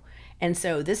reach you? And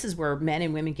so this is where men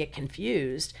and women get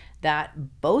confused,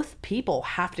 that both people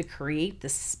have to create the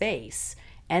space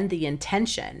and the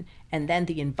intention and then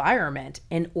the environment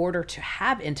in order to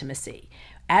have intimacy.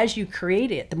 As you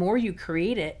create it, the more you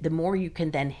create it, the more you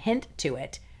can then hint to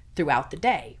it throughout the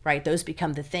day, right? Those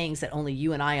become the things that only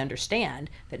you and I understand,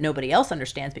 that nobody else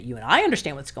understands, but you and I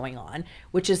understand what's going on,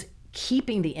 which is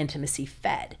keeping the intimacy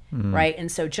fed, right?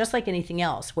 And so just like anything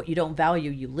else, what you don't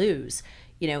value, you lose.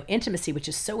 Intimacy, which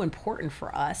is so important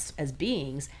for us as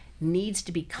beings, needs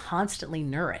to be constantly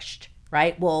nourished,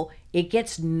 right? Well, it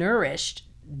gets nourished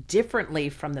differently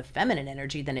from the feminine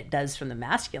energy than it does from the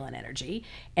masculine energy.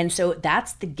 And so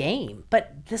that's the game.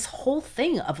 But this whole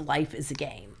thing of life is a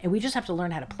game, and we just have to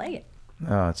learn how to play it.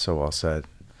 Oh, it's so well said.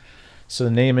 So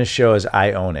the name of the show is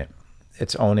I Own It.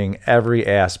 It's owning every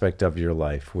aspect of your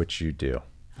life, which you do.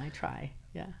 I try,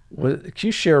 yeah. Can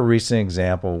you share a recent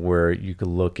example where you could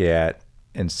look at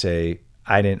and say,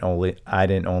 I didn't own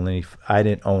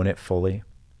it fully,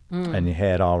 and you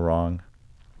had it all wrong?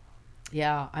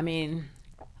 Yeah, I mean,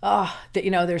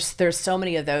 there's so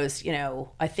many of those.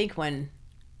 I think when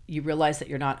you realize that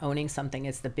you're not owning something,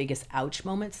 it's the biggest ouch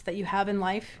moments that you have in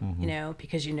life.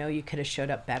 Because you could have showed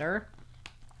up better.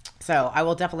 So I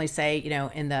will definitely say,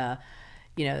 in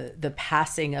the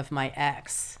passing of my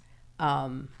ex,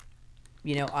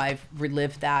 I've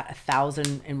relived that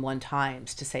 1,001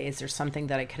 times to say, is there something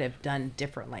that I could have done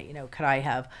differently? Could I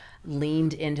have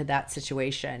leaned into that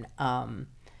situation?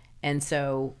 And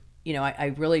so,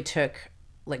 I really took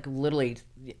literally,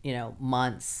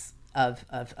 months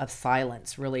of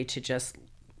silence really to just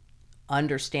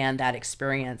understand that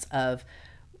experience of,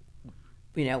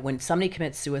 when somebody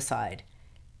commits suicide,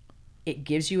 it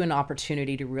gives you an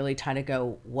opportunity to really try to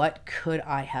go, what could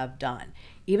I have done?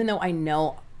 Even though I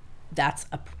know that's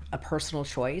a personal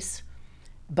choice,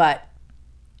 but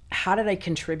how did I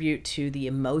contribute to the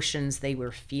emotions they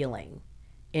were feeling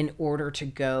in order to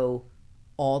go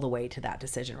all the way to that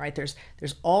decision, right? There's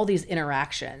all these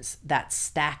interactions that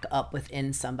stack up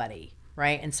within somebody,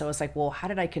 right? And so it's like, well, how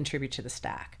did I contribute to the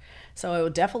stack? So I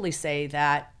would definitely say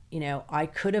that, I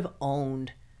could have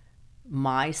owned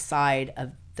my side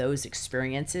of those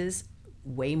experiences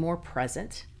way more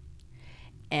present.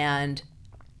 And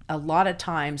a lot of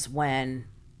times when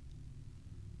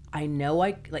I know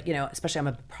especially I'm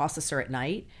a processor at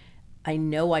night. I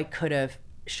know I could have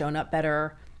shown up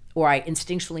better, or I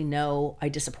instinctually know I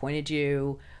disappointed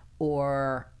you,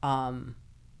 or,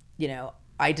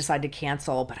 I decided to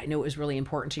cancel, but I knew it was really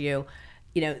important to you.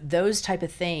 Those type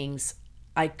of things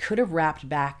I could have wrapped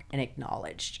back and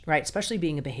acknowledged, right? Especially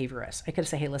being a behaviorist. I could have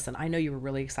said, hey, listen, I know you were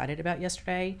really excited about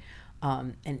yesterday.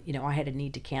 And I had a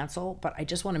need to cancel, but I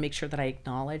just want to make sure that I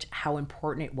acknowledge how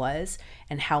important it was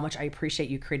and how much I appreciate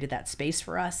you created that space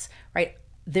for us, right?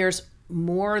 There's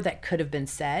more that could have been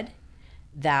said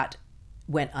that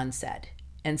went unsaid.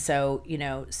 And so,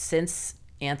 since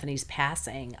Anthony's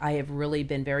passing, I have really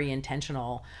been very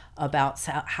intentional about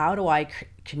how do I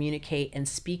communicate and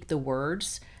speak the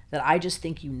words that I just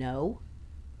think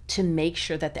to make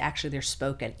sure that they're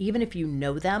spoken, even if you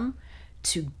know them,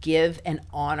 to give and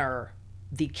honor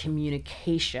the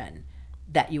communication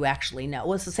that you actually know.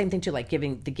 Well, it's the same thing too, like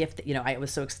giving the gift that, I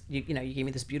was so, you gave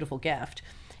me this beautiful gift.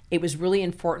 It was really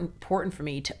important for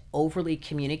me to overly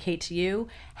communicate to you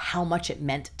how much it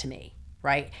meant to me,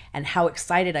 right? And how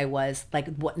excited I was, like,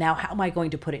 how am I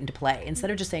going to put it into play?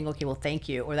 Instead of just saying, okay, well, thank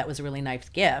you, or that was a really nice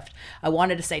gift, I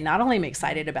wanted to say, not only am I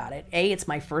excited about it, it's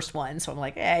my first one, so I'm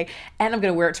like, hey, and I'm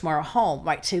going to wear it tomorrow home,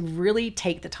 right? To really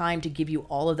take the time to give you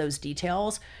all of those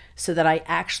details so that I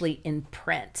actually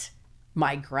imprint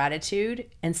my gratitude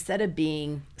instead of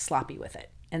being sloppy with it.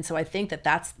 And so I think that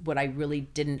that's what I really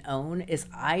didn't own, is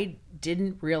I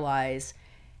didn't realize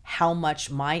how much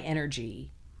my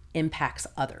energy impacts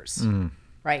others,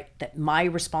 right? That my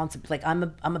responsibility, like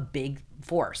I'm a big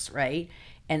force, right?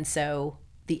 And so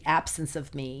the absence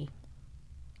of me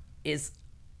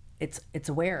it's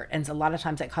aware, and a lot of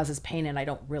times that causes pain, and I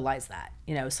don't realize that.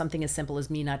 Something as simple as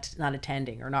me not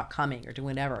attending or not coming or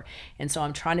doing whatever. And so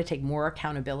I'm trying to take more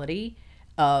accountability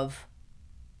of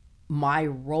my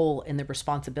role in the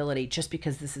responsibility, just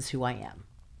because this is who I am.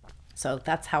 So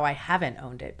that's how I haven't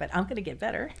owned it, but I'm going to get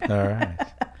better. All right.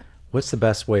 What's the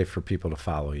best way for people to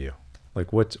follow you? Like,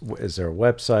 is there a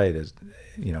website? Is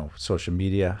social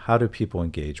media? How do people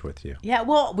engage with you? Yeah,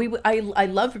 well, I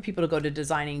love for people to go to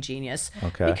Designing Genius,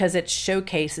 because it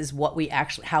showcases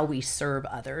how we serve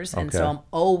others, and so I'm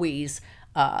always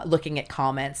looking at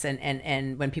comments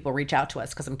and when people reach out to us,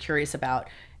 because I'm curious about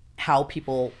how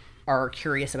people are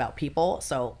curious about people.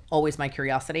 So always my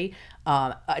curiosity.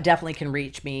 Definitely can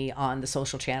reach me on the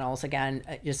social channels. Again,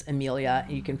 just Amilya.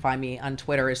 You can find me on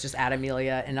Twitter. It's just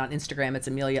 @Amilya, and on Instagram it's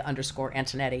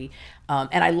Amilya_Antonetti.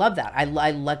 And I love that.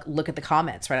 I look at the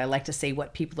comments, right? I like to see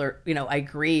what people are, I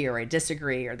agree or I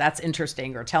disagree, or that's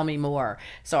interesting, or tell me more.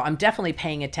 So I'm definitely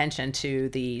paying attention to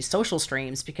the social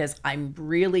streams, because I'm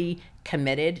really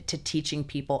committed to teaching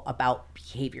people about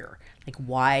behavior, like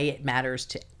why it matters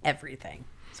to everything.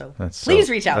 So please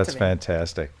reach out to me. That's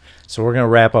fantastic. So we're going to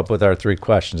wrap up with our 3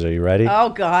 questions. Are you ready? Oh,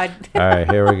 God. All right,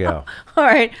 here we go. All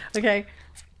right. Okay.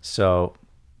 So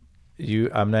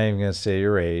I'm not even going to say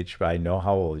your age, but I know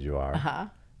how old you are. Uh-huh.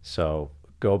 So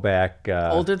go back.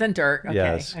 Older than dirt. Okay.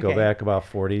 Yes. Go back about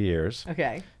 40 years.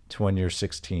 Okay. To when you're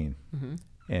 16. Mm-hmm.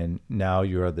 And now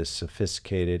you are this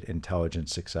sophisticated, intelligent,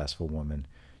 successful woman.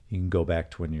 You can go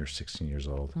back to when you're 16 years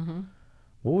old. Mm-hmm.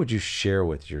 What would you share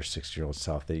with your 6-year-old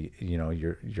self that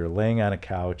you're laying on a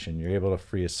couch and you're able to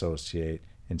free associate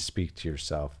and speak to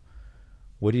yourself?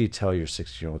 What do you tell your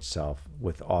 6-year-old self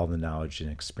with all the knowledge and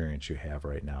experience you have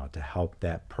right now to help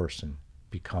that person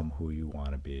become who you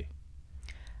want to be?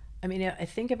 I mean, I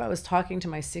think if I was talking to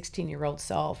my 16-year-old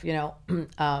self,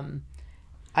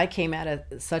 I came out of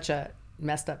such a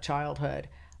messed up childhood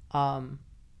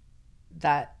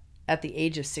that at the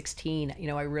age of 16,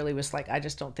 I really was like, I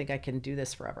just don't think I can do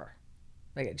this forever.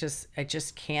 Like I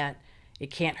just can't,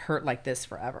 it can't hurt like this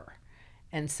forever.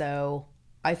 And so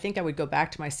I think I would go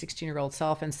back to my 16-year-old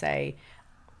self and say,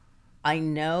 I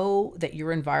know that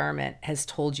your environment has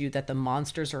told you that the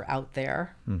monsters are out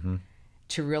there, mm-hmm.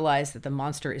 to realize that the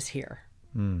monster is here.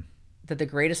 Mm. That the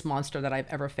greatest monster that I've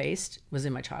ever faced was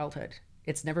in my childhood.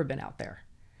 It's never been out there.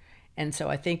 And so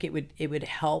I think it would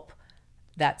help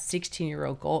that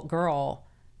 16-year-old girl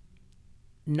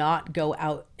not go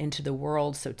out into the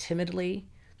world so timidly,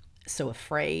 so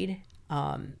afraid,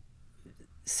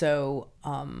 so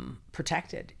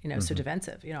protected, mm-hmm. so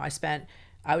defensive.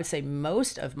 I would say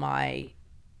most of my,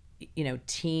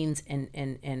 teens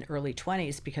and early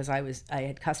 20s, because I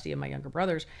had custody of my younger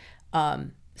brothers,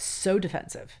 so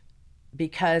defensive,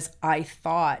 because I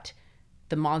thought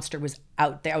the monster was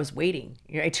out there. I was waiting,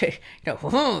 and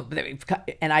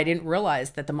I didn't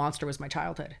realize that the monster was my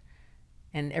childhood,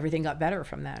 and everything got better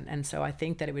from that. And so I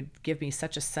think that it would give me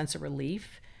such a sense of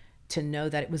relief to know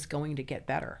that it was going to get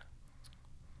better.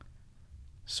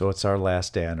 So it's our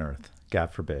last day on earth.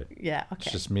 God forbid. Yeah. Okay.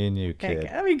 It's just me and you, kid. Okay.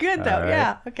 That'd be good though. All right?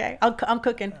 Yeah. Okay. I'm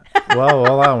cooking. Well,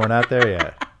 hold on. We're not there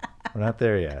yet. We're not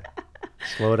there yet.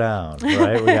 Slow down,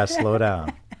 right? We got to slow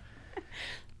down.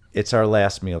 It's our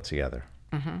last meal together.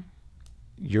 Mm-hmm.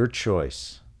 Your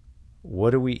choice.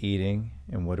 What are we eating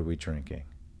and what are we drinking?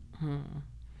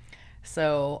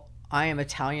 So I am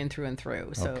Italian through and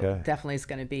through. So definitely it's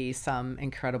going to be some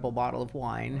incredible bottle of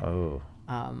wine. Oh.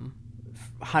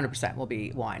 100% will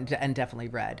be wine and definitely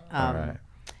red. All right.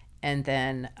 And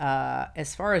then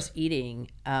as far as eating,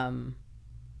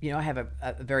 you know, I have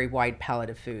a very wide palette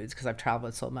of foods because I've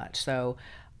traveled so much. So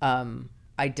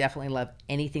I definitely love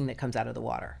anything that comes out of the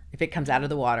water. If it comes out of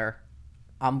the water,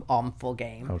 I'm full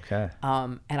game. Okay.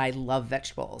 And I love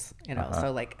vegetables, you know,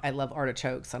 so like I love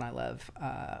artichokes and I love,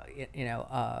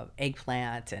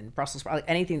 eggplant and Brussels sprouts,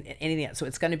 anything. So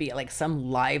it's going to be like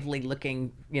some lively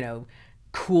looking, you know,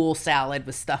 cool salad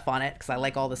with stuff on it because I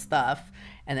like all the stuff,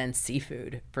 and then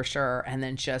seafood for sure. And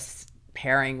then just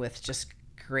pairing with just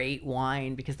great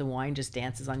wine because the wine just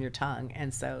dances on your tongue.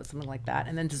 And so something like that.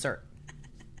 And then dessert.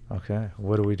 Okay.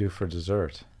 What do we do for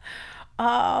dessert?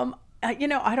 You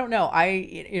know, I don't know.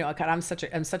 I'm such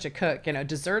a cook. You know,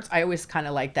 desserts. I always kind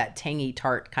of like that tangy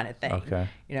tart kind of thing. Okay.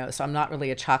 You know, so I'm not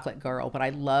really a chocolate girl, but I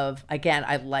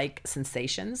like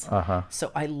sensations.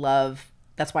 So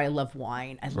that's why I love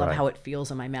wine. I love how it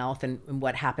feels in my mouth and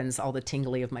what happens, all the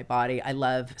tingly of my body. I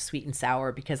love sweet and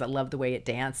sour because I love the way it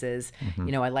dances. Mm-hmm.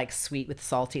 You know, I like sweet with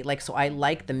salty. So I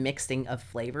like the mixing of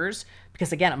flavors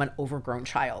because again, I'm an overgrown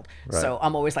child. Right. So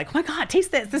I'm always like, oh my God,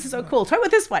 taste this. This is so cool. Try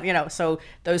with this one, you know, so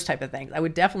those type of things. I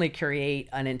would definitely create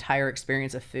an entire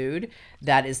experience of food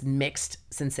that is mixed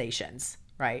sensations,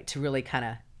 right? To really kind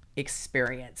of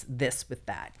experience this with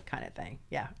that kind of thing.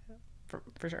 Yeah,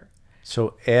 for sure.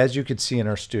 So as you can see in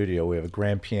our studio, we have a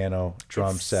grand piano,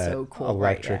 drum set, so cool,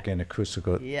 electric and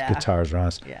acoustical guitars around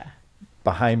us. Yeah.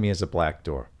 Behind me is a black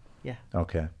door. Yeah.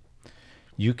 Okay.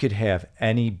 You could have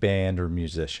any band or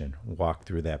musician walk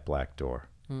through that black door.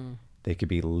 They could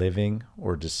be living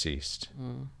or deceased.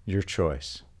 Your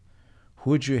choice. Who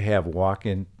would you have walk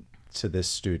into this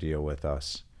studio with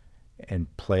us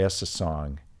and play us a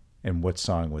song, and what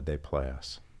song would they play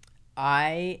us?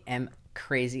 I am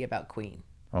crazy about Queen.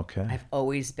 Okay. I've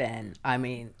always been. I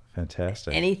mean,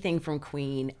 fantastic. Anything from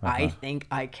Queen, I think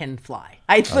I can fly.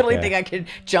 I literally think I could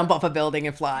jump off a building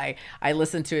and fly. I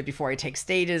listen to it before I take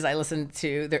stages. I listen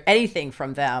to anything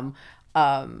from them.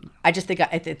 I just think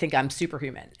I think I'm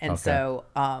superhuman, and so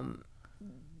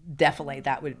definitely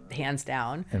that would hands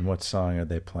down. And what song are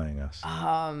they playing us?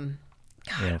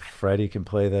 God, yeah, Freddie can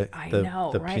play the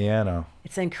piano.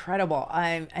 It's incredible.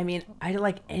 I mean, I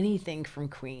like anything from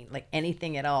Queen, like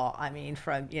anything at all. I mean,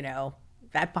 from, you know,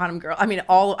 That Bottom Girl. I mean,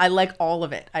 I like all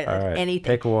of it. All right, anything.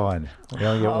 Pick one. We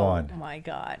only get one. Oh my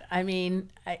God. I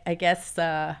mean, I guess,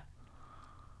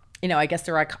 you know, I guess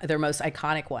their most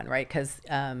iconic one, right? Because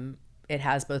it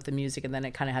has both the music and then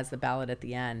it kind of has the ballad at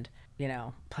the end. You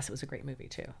know, plus it was a great movie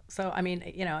too. So I mean,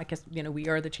 you know, I guess, you know, We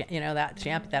Are the Champ. You know,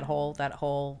 that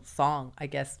whole song, I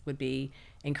guess, would be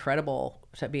incredible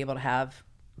to be able to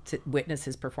witness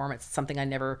his performance. Something I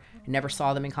never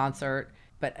saw them in concert,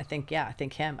 but I think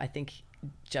him. I think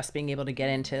just being able to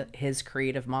get into his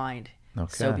creative mind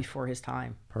so before his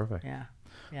time. Perfect. Yeah.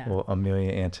 Well,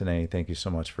 Amilya Antonetti, thank you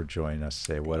so much for joining us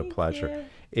today. What a pleasure.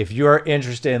 If you are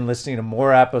interested in listening to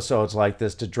more episodes like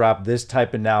this to drop this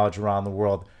type of knowledge around the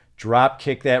world,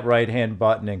 kick that right-hand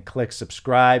button and click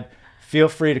subscribe. Feel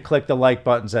free to click the like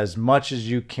buttons as much as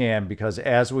you can because,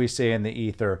 as we say in the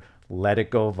ether, let it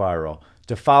go viral.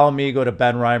 To follow me, go to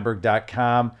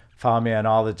benreinberg.com. Follow me on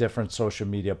all the different social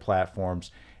media platforms.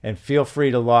 And feel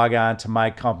free to log on to my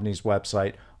company's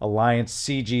website,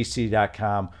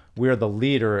 alliancecgc.com. We are the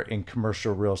leader in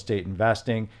commercial real estate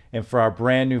investing. And for our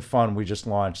brand new fund we just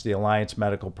launched, the Alliance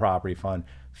Medical Property Fund,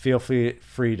 feel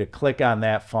free to click on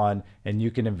that fund and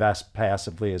you can invest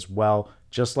passively as well,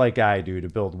 just like I do, to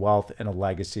build wealth and a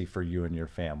legacy for you and your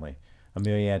family.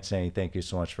 Amilya Antonetti, thank you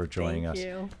so much for joining us.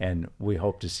 And we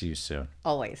hope to see you soon.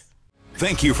 Always.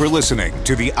 Thank you for listening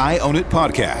to the I Own It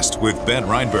podcast with Ben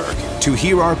Reinberg. To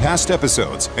hear our past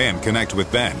episodes and connect with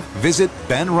Ben, visit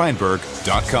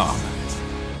benreinberg.com.